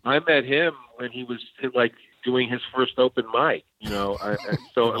 I met him when he was like doing his first open mic.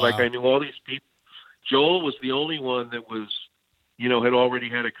 Like I knew all these people. Joel was the only one that was, had already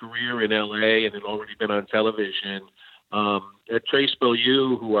had a career in LA and had already been on television. At Trace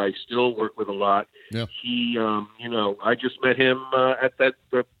Bellew, who I still work with a lot, he, I just met him at the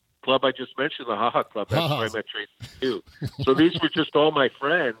club I just mentioned, the Ha Ha Club. That's where I met Trace Bellew. So these were just all my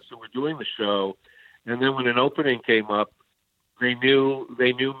friends who were doing the show. And then when an opening came up, they knew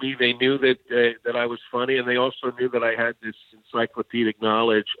me. They knew that I was funny, and they also knew that I had this encyclopedic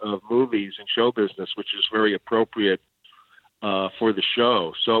knowledge of movies and show business, which is very appropriate for the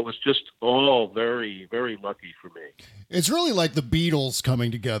show. So it was just all very, very lucky for me. It's really like the Beatles coming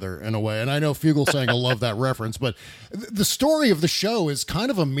together in a way. And I know Fugelsang will love that reference, but the story of the show is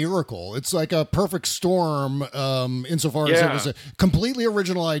kind of a miracle. It's like a perfect storm insofar as it was a completely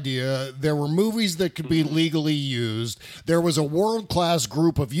original idea. There were movies that could be legally used. There was a world-class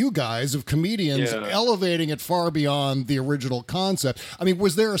group of you guys, of comedians, elevating it far beyond the original concept. I mean,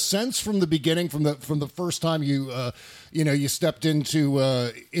 was there a sense from the beginning, from the first time you stepped into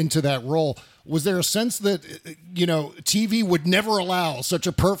that role? Was there a sense that, TV would never allow such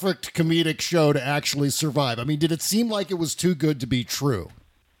a perfect comedic show to actually survive? I mean, did it seem like it was too good to be true?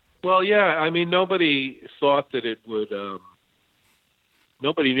 Well, yeah. I mean, nobody thought that it would,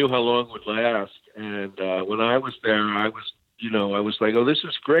 nobody knew how long it would last. And when I was there, I was like, oh, this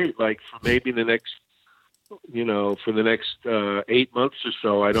is great. Like for maybe the next, for the next 8 months or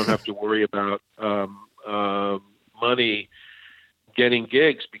so, I don't have to worry about money getting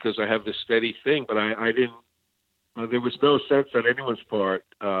gigs because I have this steady thing, but I didn't, there was no sense on anyone's part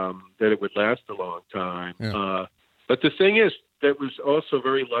that it would last a long time. Yeah. But the thing is that was also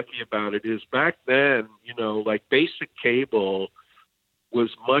very lucky about it is back then, like basic cable was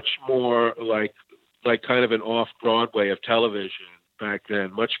much more like kind of an off-Broadway of television back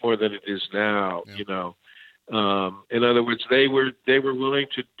then, much more than it is now. Yeah. You know, in other words, they were willing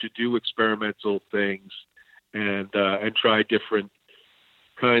to do experimental things and try different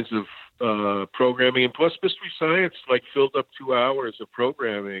kinds of programming, and plus Mystery Science filled up 2 hours of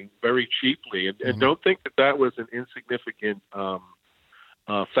programming very cheaply, and don't think that was an insignificant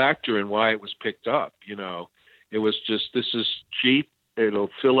factor in why it was picked up. You know, it was just, this is cheap, it'll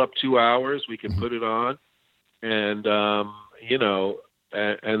fill up 2 hours, we can put it on, and you know,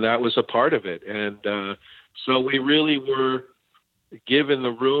 and that was a part of it, and so we really were given the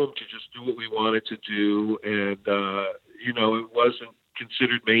room to just do what we wanted to do, and you know, it wasn't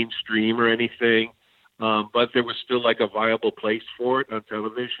considered mainstream or anything, but there was still a viable place for it on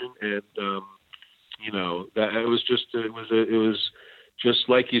television, and you know, that it was just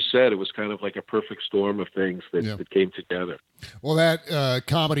like you said, it was kind of like a perfect storm of things that came together. Well, that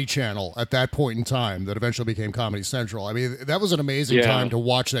Comedy Channel at that point in time that eventually became Comedy Central, I mean, that was an amazing time to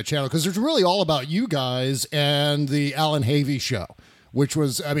watch that channel, because it's really all about you guys and the Alan Havey show, which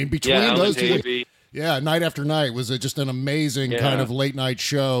was, I mean, between those two. Yeah, Night After Night was just an amazing kind of late night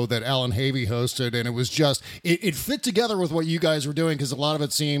show that Alan Havey hosted, and it was just, it fit together with what you guys were doing, because a lot of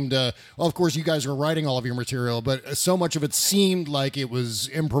it seemed, well, of course, you guys were writing all of your material, but so much of it seemed like it was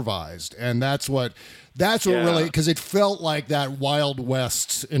improvised, and that's what really, because it felt like that Wild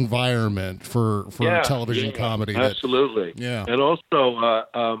West environment for television comedy. Absolutely. And also,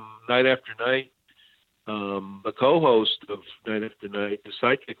 Night After Night, the co-host of Night After Night, the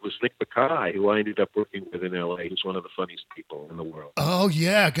sidekick, was Nick Mackay, who I ended up working with in L.A. He's one of the funniest people in the world. Oh,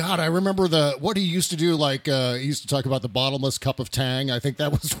 yeah. God, I remember what he used to do. He used to talk about the bottomless cup of Tang. I think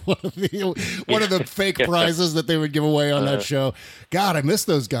that was one of the fake prizes that they would give away on that show. God, I miss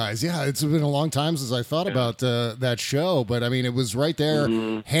those guys. Yeah, it's been a long time since I thought about that show. But, I mean, it was right there,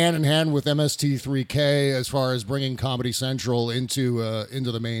 hand in hand with MST3K as far as bringing Comedy Central into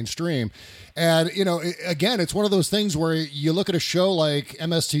the mainstream. And, you know, again, it's one of those things where you look at a show like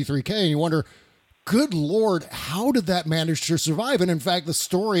MST3K and you wonder, good Lord, how did that manage to survive? And in fact, the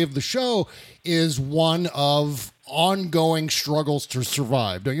story of the show is one of ongoing struggles to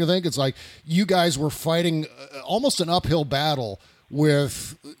survive. Don't you think? It's like you guys were fighting almost an uphill battle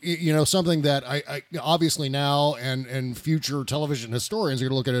with, you know, something that I obviously now and future television historians are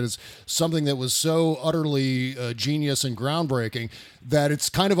going to look at it as something that was so utterly genius and groundbreaking that it's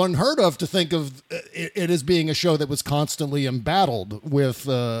kind of unheard of to think of it as being a show that was constantly embattled with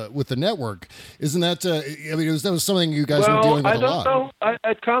the network. Isn't that? I mean, that was something you guys were dealing with a lot. I don't know.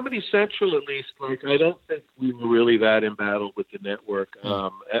 At Comedy Central, at least, I don't think we were really that embattled with the network.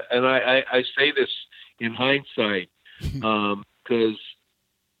 And I say this in hindsight.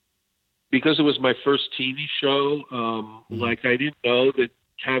 Because it was my first TV show, I didn't know that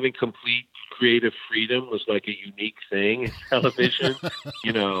having complete creative freedom was a unique thing in television,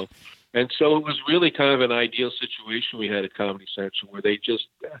 you know. And so it was really kind of an ideal situation we had at Comedy Central, where they just,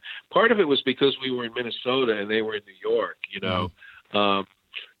 part of it was because we were in Minnesota and they were in New York, you know.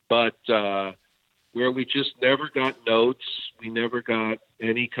 But where we just never got notes, we never got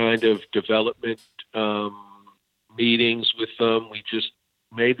any kind of development meetings with them. We just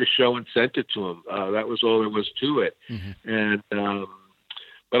made the show and sent it to them. That was all there was to it. And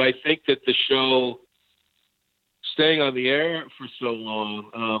but I think that the show staying on the air for so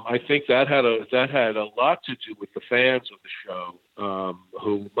long, I think that had a lot to do with the fans of the show,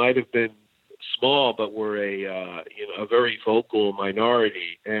 who might have been small but were a very vocal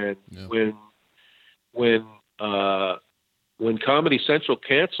minority. And when Comedy Central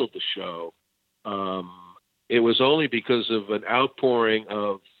canceled the show, it was only because of an outpouring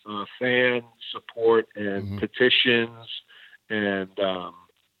of fan support and petitions, and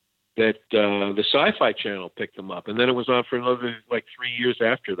that the Sci-Fi Channel picked them up, and then it was on for another 3 years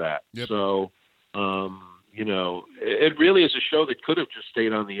after that. So, you know, it really is a show that could have just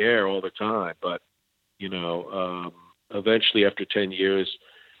stayed on the air all the time, but you know, eventually after 10 years,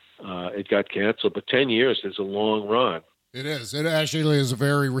 it got canceled. But 10 years is a long run. It is. It actually is a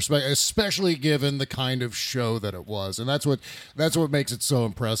very especially given the kind of show that it was, and that's what makes it so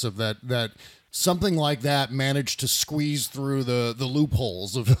impressive that something like that managed to squeeze through the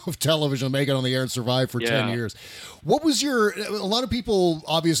loopholes of television, make it on the air, and survive for 10 years. What was a lot of people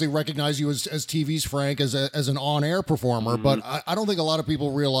obviously recognize you as TV's Frank as an on-air performer, but I don't think a lot of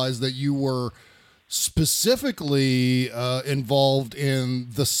people realize that you were specifically involved in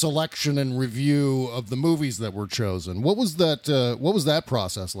the selection and review of the movies that were chosen. What was that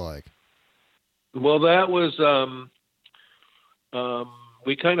process like? Well, that was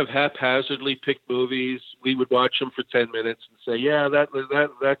we kind of haphazardly picked movies. We would watch them for 10 minutes and say, yeah, that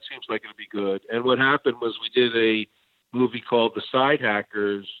seems like it'll be good. And what happened was we did a movie called The Side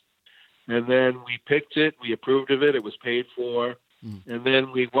Hackers, and then we picked it, we approved of it, it was paid for, and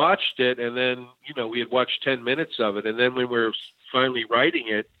then we watched it, and then, we had watched 10 minutes of it, and then when we were finally writing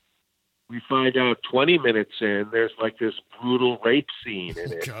it, we find out 20 minutes in, there's like this brutal rape scene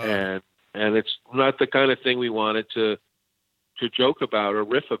in it, and it's not the kind of thing we wanted to joke about or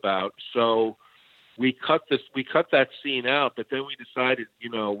riff about. So we cut that scene out, but then we decided,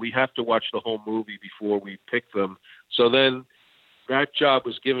 we have to watch the whole movie before we pick them. So then that job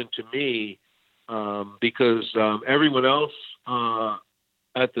was given to me because everyone else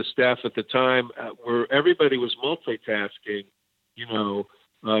at the staff at the time everybody was multitasking.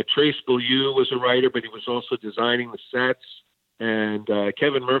 Trace Beaulieu was a writer, but he was also designing the sets. And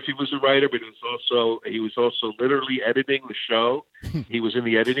Kevin Murphy was a writer, but he was also literally editing the show. He was in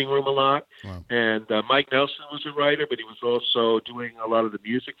the editing room a lot. Wow. And Mike Nelson was a writer, but he was also doing a lot of the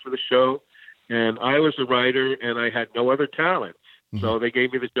music for the show. And I was a writer, and I had no other talent. So they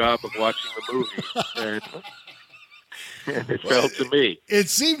gave me the job of watching the movie, and it fell to me. It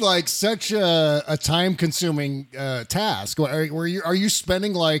seemed like such a time-consuming task. Are you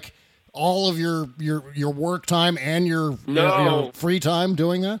spending like all of your work time and your free time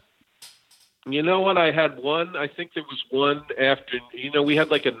doing that? You know what? I think there was one after, we had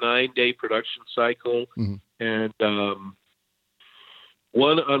like a 9-day production cycle. And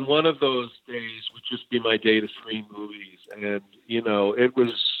one of those days would just be my day to screen movies. And,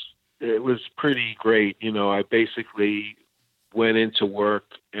 it was pretty great. I basically went into work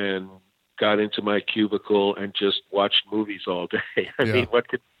and got into my cubicle and just watched movies all day. I mean, what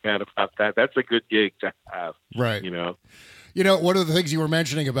could be bad about that? That's a good gig to have. Right. One of the things you were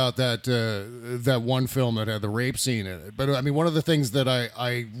mentioning about that one film that had the rape scene in it, but I mean, one of the things that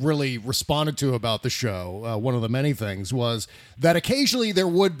I really responded to about the show, one of the many things, was that occasionally there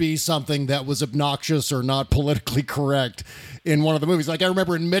would be something that was obnoxious or not politically correct in one of the movies. Like I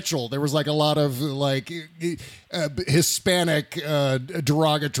remember in Mitchell, there was like a lot of like Hispanic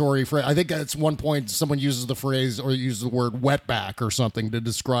derogatory phrase. I think at one point someone uses the phrase or uses the word wetback or something to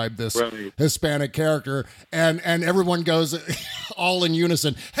describe this Hispanic character, and everyone goes all in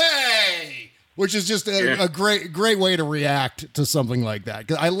unison, hey, which is just a great way to react to something like that.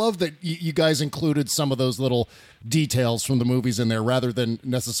 'Cause I love that you guys included some of those little details from the movies in there rather than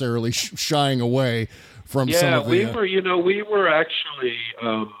necessarily shying away from some of the... we were actually,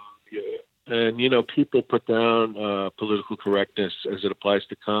 and people put down political correctness as it applies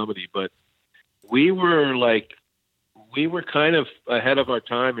to comedy, but we were kind of ahead of our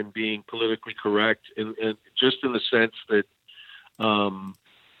time in being politically correct, and just in the sense that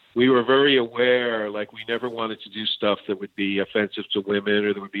we were very aware, like we never wanted to do stuff that would be offensive to women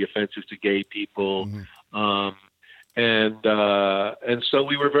or that would be offensive to gay people. And so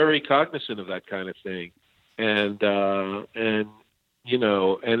we were very cognizant of that kind of thing. And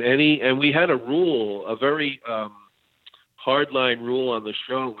we had a rule, a very hardline rule on the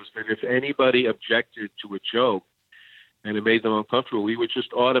show, was that if anybody objected to a joke and it made them uncomfortable, we would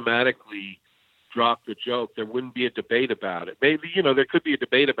just automatically drop the joke. There wouldn't be a debate about it. Maybe, there could be a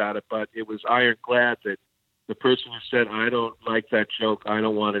debate about it, but it was ironclad that the person who said, I don't like that joke, I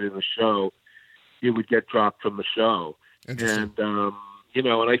don't want it in the show, it would get dropped from the show. And, and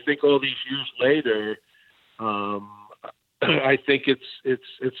I think all these years later, I think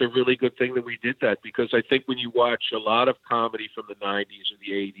it's a really good thing that we did that, because I think when you watch a lot of comedy from the 90s or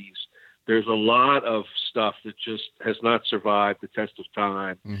the 80s, there's a lot of stuff that just has not survived the test of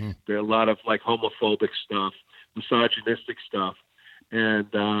time. There are a lot of like homophobic stuff, misogynistic stuff. And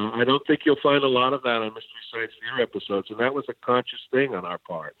I don't think you'll find a lot of that on Mystery Science Theater episodes. And that was a conscious thing on our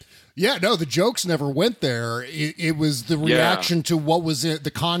part. Yeah, no, the jokes never went there. It was the reaction to what was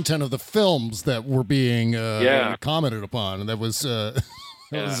the content of the films that were being commented upon. And that was...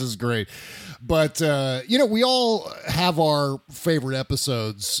 This is great. But, we all have our favorite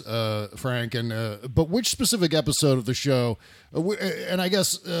episodes, Frank, but which specific episode of the show, and I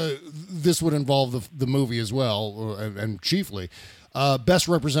guess this would involve the movie as well, and chiefly, best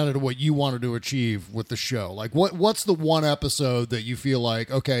represented what you wanted to achieve with the show? Like, what's the one episode that you feel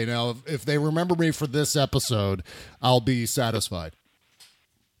like, okay, now if they remember me for this episode, I'll be satisfied?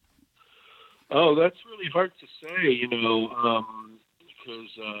 Oh, that's really hard to say,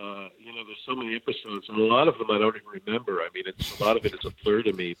 because there's so many episodes, and a lot of them I don't even remember. I mean, a lot of it is a blur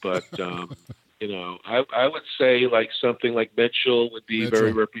to me. But I would say like something like Mitchell would be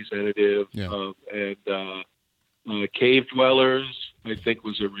very representative of, and Cave Dwellers I think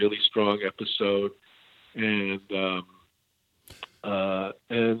was a really strong episode, and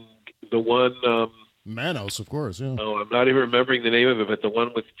And the one, Manos, of course. Yeah. oh, I'm not even remembering the name of it, but the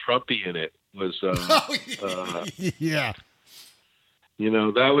one with Trumpy in it was, Yeah.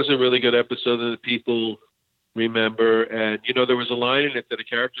 That was a really good episode that people remember. And, there was a line in it that a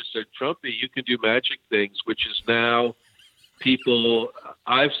character said, Trumpy, you can do magic things, which is now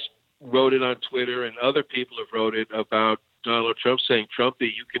I've wrote it on Twitter and other people have wrote it about Donald Trump saying,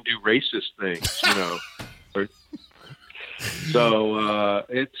 Trumpy, you can do racist things, So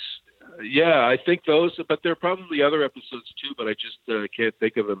it's, I think those, but there are probably other episodes too, but I just can't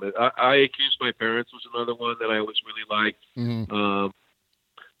think of them. I Accused My Parents was another one that I always really liked. Mm-hmm.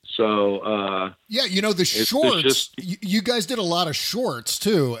 The it's shorts, you guys did a lot of shorts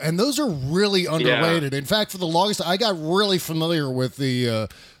too, and those are really underrated. In fact, for the longest, I got really familiar with the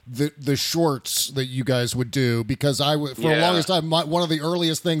shorts that you guys would do because for the longest time, one of the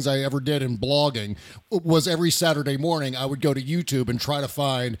earliest things I ever did in blogging was every Saturday morning I would go to YouTube and try to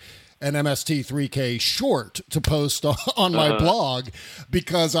find an MST3K short to post on my blog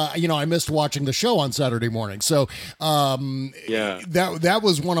because I missed watching the show on Saturday morning. So that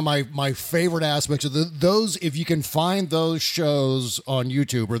was one of my favorite aspects of those. If you can find those shows on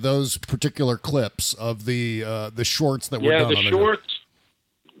YouTube or those particular clips of the shorts that were done on the show.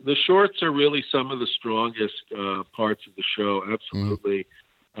 The shorts are really some of the strongest parts of the show. Absolutely.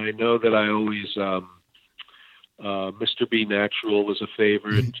 I know that I always Mr. B Natural was a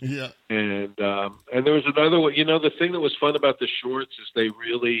favorite. Yeah. And there was another one. The thing that was fun about the shorts is they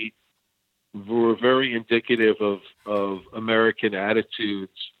really were very indicative of American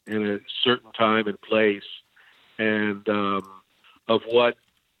attitudes in a certain time and place, and of what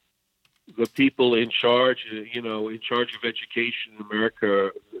the people in charge of education in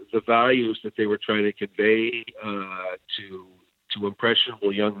America, the values that they were trying to convey to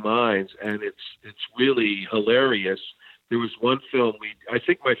impressionable young minds. And it's really hilarious. There was one film I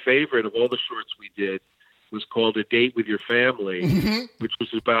think my favorite of all the shorts we did was called A Date with Your Family, which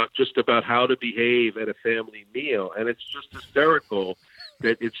was about how to behave at a family meal. And it's just hysterical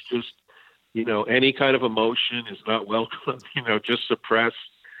that it's just, any kind of emotion is not welcome, just suppress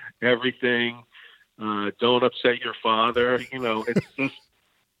everything. Don't upset your father. It's just,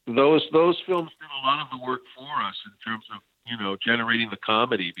 those films did a lot of the work for us in terms of, generating the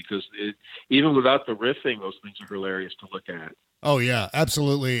comedy, because even without the riffing, those things are hilarious to look at. Oh yeah,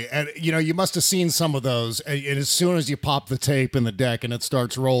 absolutely. And you must have seen some of those. And as soon as you pop the tape in the deck and it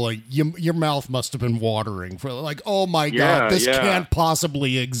starts rolling, your mouth must have been watering for like, oh my God, this can't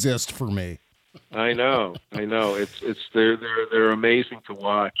possibly exist for me. I know. They're amazing to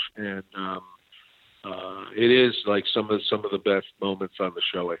watch, and it is like some of the best moments on the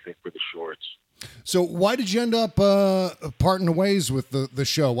show, I think, were the shorts. So why did you end up parting ways with the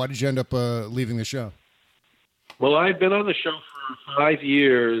show? Why did you end up leaving the show? Well, I had been on the show for 5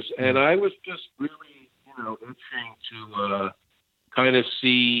 years, and I was just really, itching to kind of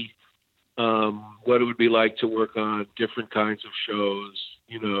see what it would be like to work on different kinds of shows,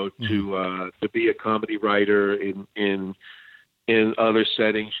 to be a comedy writer in other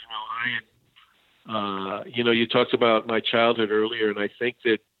settings. You talked about my childhood earlier, and I think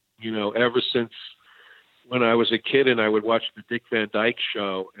that, ever since when I was a kid and I would watch the Dick Van Dyke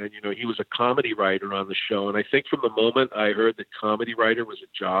Show, and, he was a comedy writer on the show. And I think from the moment I heard that comedy writer was a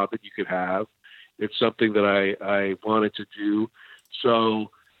job that you could have, it's something that I wanted to do. So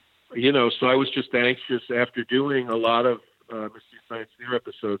I was just anxious after doing a lot of Mystery Science Theater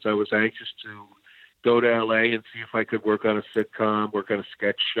episodes. I was anxious to go to LA and see if I could work on a sitcom, work on a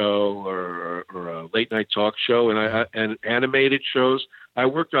sketch show or a late night talk show, and animated shows. I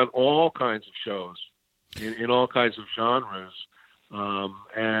worked on all kinds of shows in all kinds of genres.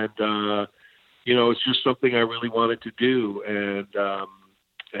 It's just something I really wanted to do. And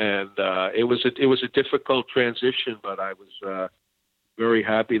it was a difficult transition, but I was very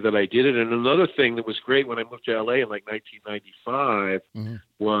happy that I did it. And another thing that was great when I moved to LA in like 1995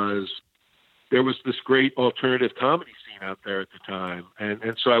 was there was this great alternative comedy scene out there at the time.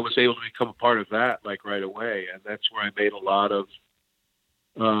 And so I was able to become a part of that like right away. And that's where I made a lot of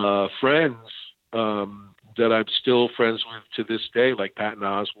friends that I'm still friends with to this day, like Patton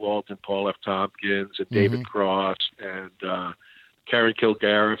Oswalt and Paul F. Tompkins and David Cross and Karen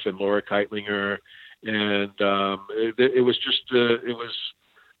Kilgariff and Laura Keitlinger. And it was just it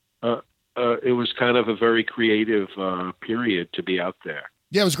was kind of a very creative period to be out there.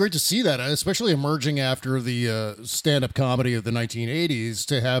 Yeah, it was great to see that, especially emerging after the stand-up comedy of the 1980s,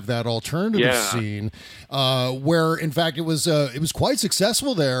 to have that alternative scene, where in fact it was quite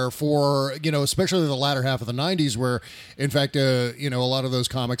successful there for, especially the latter half of the 90s, where in fact a lot of those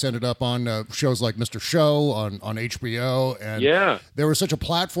comics ended up on shows like Mr. Show on HBO, and there was such a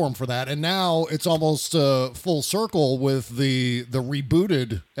platform for that, and now it's almost full circle with the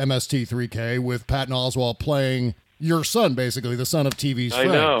rebooted MST3K with Patton Oswalt playing your son, basically, the son of TV's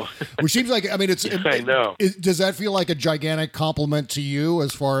Frank. I know. Which seems like, I know. Does that feel like a gigantic compliment to you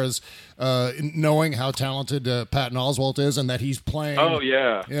as far as knowing how talented Patton Oswalt is and that he's playing? Oh,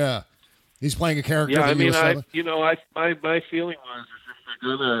 yeah. Yeah. He's playing a character. Yeah, that my feeling was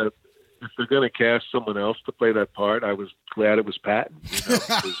if they're gonna cast someone else to play that part, I was glad it was Patton.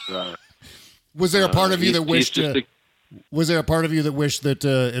 Was there a part of you that wished? Was there a part of you that wished that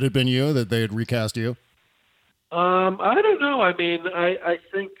it had been you, that they had recast you? I don't know. I mean, I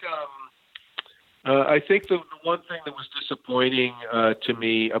think the one thing that was disappointing to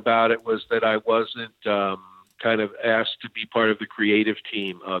me about it was that I wasn't kind of asked to be part of the creative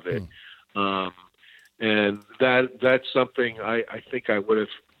team of it, and that's something I think I would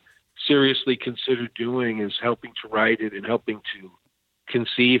have seriously considered doing, is helping to write it and helping to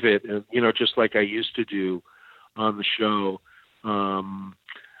conceive it, and just like I used to do on the show.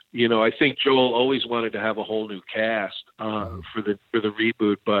 I think Joel always wanted to have a whole new cast for the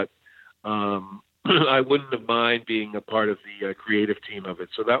reboot, but I wouldn't have mind being a part of the creative team of it.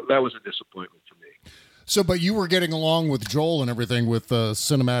 So that was a disappointment to me. So, but you were getting along with Joel and everything with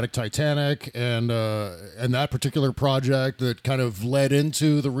Cinematic Titanic and that particular project that kind of led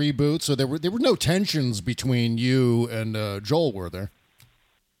into the reboot. So there were no tensions between you and Joel, were there?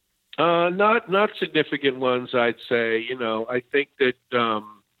 Not significant ones, I'd say. I think that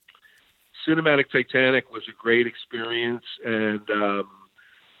Cinematic Titanic was a great experience, and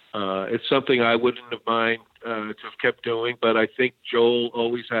it's something I wouldn't have mind to have kept doing. But I think Joel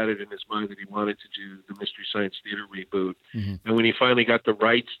always had it in his mind that he wanted to do the Mystery Science Theater reboot. Mm-hmm. And when he finally got the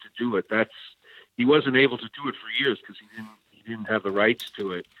rights to do it, he wasn't able to do it for years because he didn't have the rights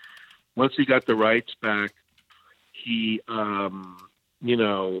to it. Once he got the rights back, he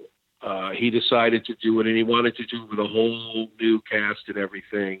decided to do it, and he wanted to do it with a whole new cast and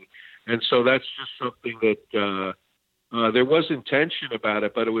everything. And so that's just something that there was intention about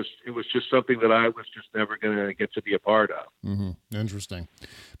it, but it was just something that I was just never going to get to be a part of. Mm-hmm. Interesting.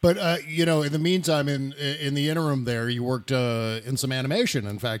 But in the meantime, in the interim, there you worked in some animation.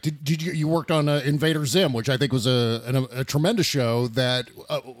 In fact, did you worked on Invader Zim, which I think was a tremendous show that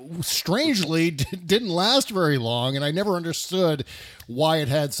strangely didn't last very long, and I never understood why it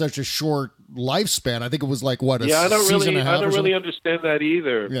had such a short lifespan. I think it was like what I don't season and a half. I don't really understand that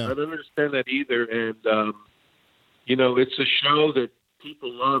either. Yeah. I don't understand that either, and it's a show that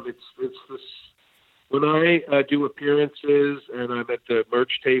people love. It's this. When I do appearances and I'm at the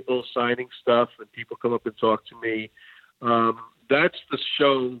merch table signing stuff and people come up and talk to me, that's the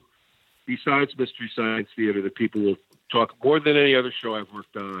show, besides Mystery Science Theater, that people will talk more than any other show I've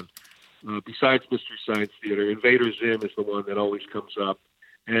worked on. Besides Mystery Science Theater, Invader Zim is the one that always comes up.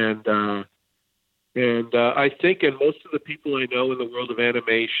 And I think, and most of the people I know in the world of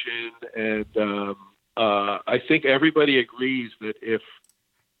animation, and I think everybody agrees that if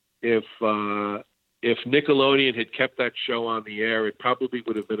Nickelodeon had kept that show on the air, it probably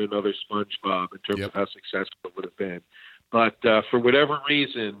would have been another SpongeBob in terms of how successful it would have been. But for whatever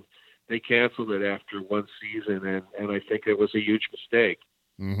reason, they canceled it after one season, and I think it was a huge mistake.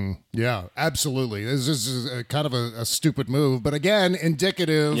 Mm-hmm. Yeah, absolutely. This is a kind of a stupid move, but again,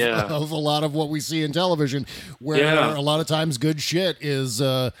 indicative of a lot of what we see in television, where a lot of times good shit is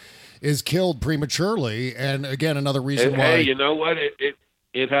killed prematurely. And again, another reason why. Hey, you know what?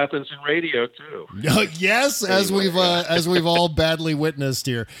 It happens in radio too. Yes, anyway. as we've all badly witnessed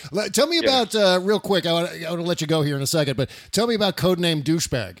here. Tell me about real quick. I want to let you go here in a second, but tell me about Codename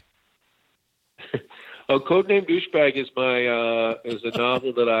Douchebag. Codename Douchebag is is a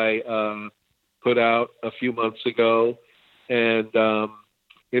novel that I put out a few months ago, and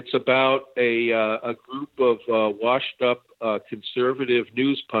it's about a group of washed up conservative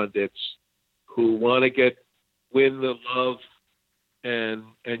news pundits who want to win the love and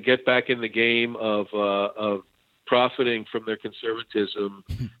get back in the game of profiting from their conservatism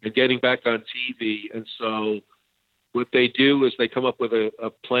and getting back on TV. And so what they do is they come up with a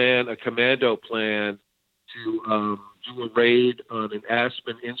commando plan to do a raid on an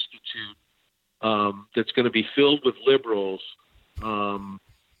Aspen Institute that's going to be filled with liberals, and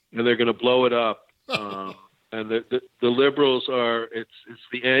they're going to blow it up. And the liberals it's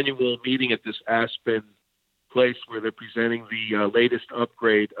the annual meeting at this Aspen place where they're presenting the latest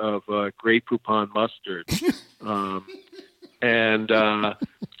upgrade of Grey Poupon mustard.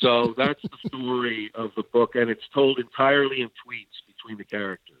 So that's the story of the book, and it's told entirely in tweets between the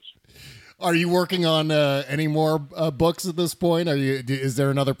characters. Are you working on any more books at this point? Is there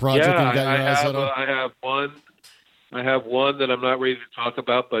another project you've got your eyes set on? I have one that I'm not ready to talk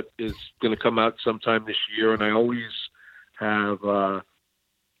about, but is going to come out sometime this year. And I always have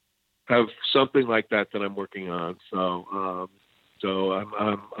something like that I'm working on. So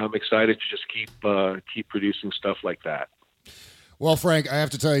I'm excited to just keep producing stuff like that. Well, Frank, I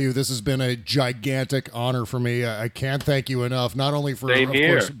have to tell you, this has been a gigantic honor for me. I can't thank you enough, not only for, of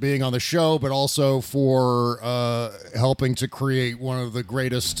course, being on the show, but also for helping to create one of the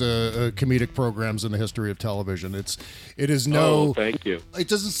greatest comedic programs in the history of television. Thank you. It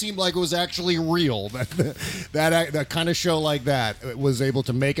doesn't seem like it was actually real that kind of show like that was able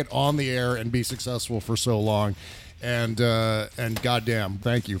to make it on the air and be successful for so long. And goddamn,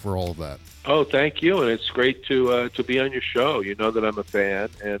 thank you for all of that. Oh, thank you, and it's great to be on your show. You know that I'm a fan,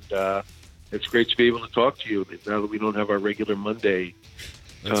 and it's great to be able to talk to you now that we don't have our regular Monday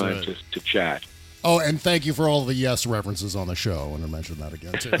time to chat. Oh, and thank you for all the Yes references on the show. I want to mention that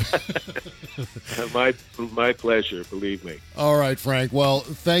again, too. My pleasure, believe me. All right, Frank. Well,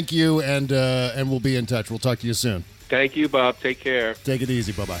 thank you, and we'll be in touch. We'll talk to you soon. Thank you, Bob. Take care. Take it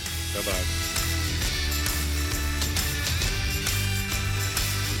easy. Bye-bye. Bye-bye.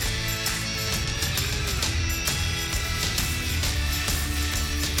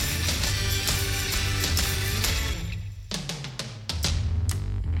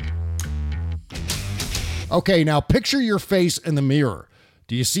 Okay, now picture your face in the mirror.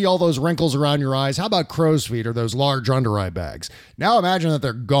 Do you see all those wrinkles around your eyes? How about crow's feet or those large under eye bags? Now imagine that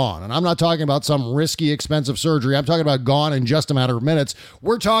they're gone. And I'm not talking about some risky, expensive surgery. I'm talking about gone in just a matter of minutes.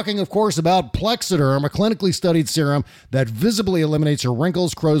 We're talking, of course, about Plexiderm, a clinically studied serum that visibly eliminates your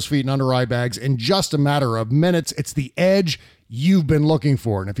wrinkles, crow's feet, and under eye bags in just a matter of minutes. It's the edge you've been looking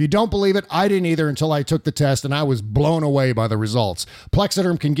for. And if you don't believe it, I didn't either until I took the test, and I was blown away by the results.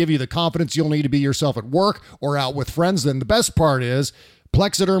 Plexiderm can give you the confidence you'll need to be yourself at work or out with friends. Then the best part is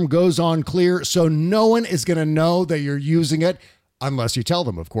Plexiderm goes on clear, so no one is going to know that you're using it unless you tell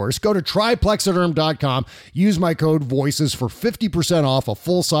them, of course. Go to tryplexiderm.com. Use my code VOICES for 50% off a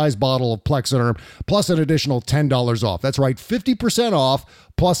full-size bottle of Plexiderm, plus an additional $10 off. That's right, 50% off,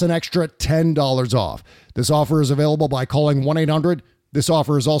 plus an extra $10 off. This offer is available by calling 1-800. This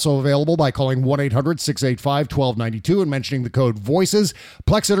offer is also available by calling 1-800-685-1292 and mentioning the code VOICES.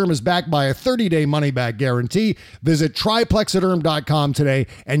 Plexiderm is backed by a 30-day money-back guarantee. Visit tryplexiderm.com today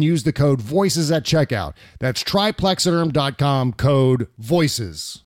and use the code VOICES at checkout. That's tryplexiderm.com, code VOICES.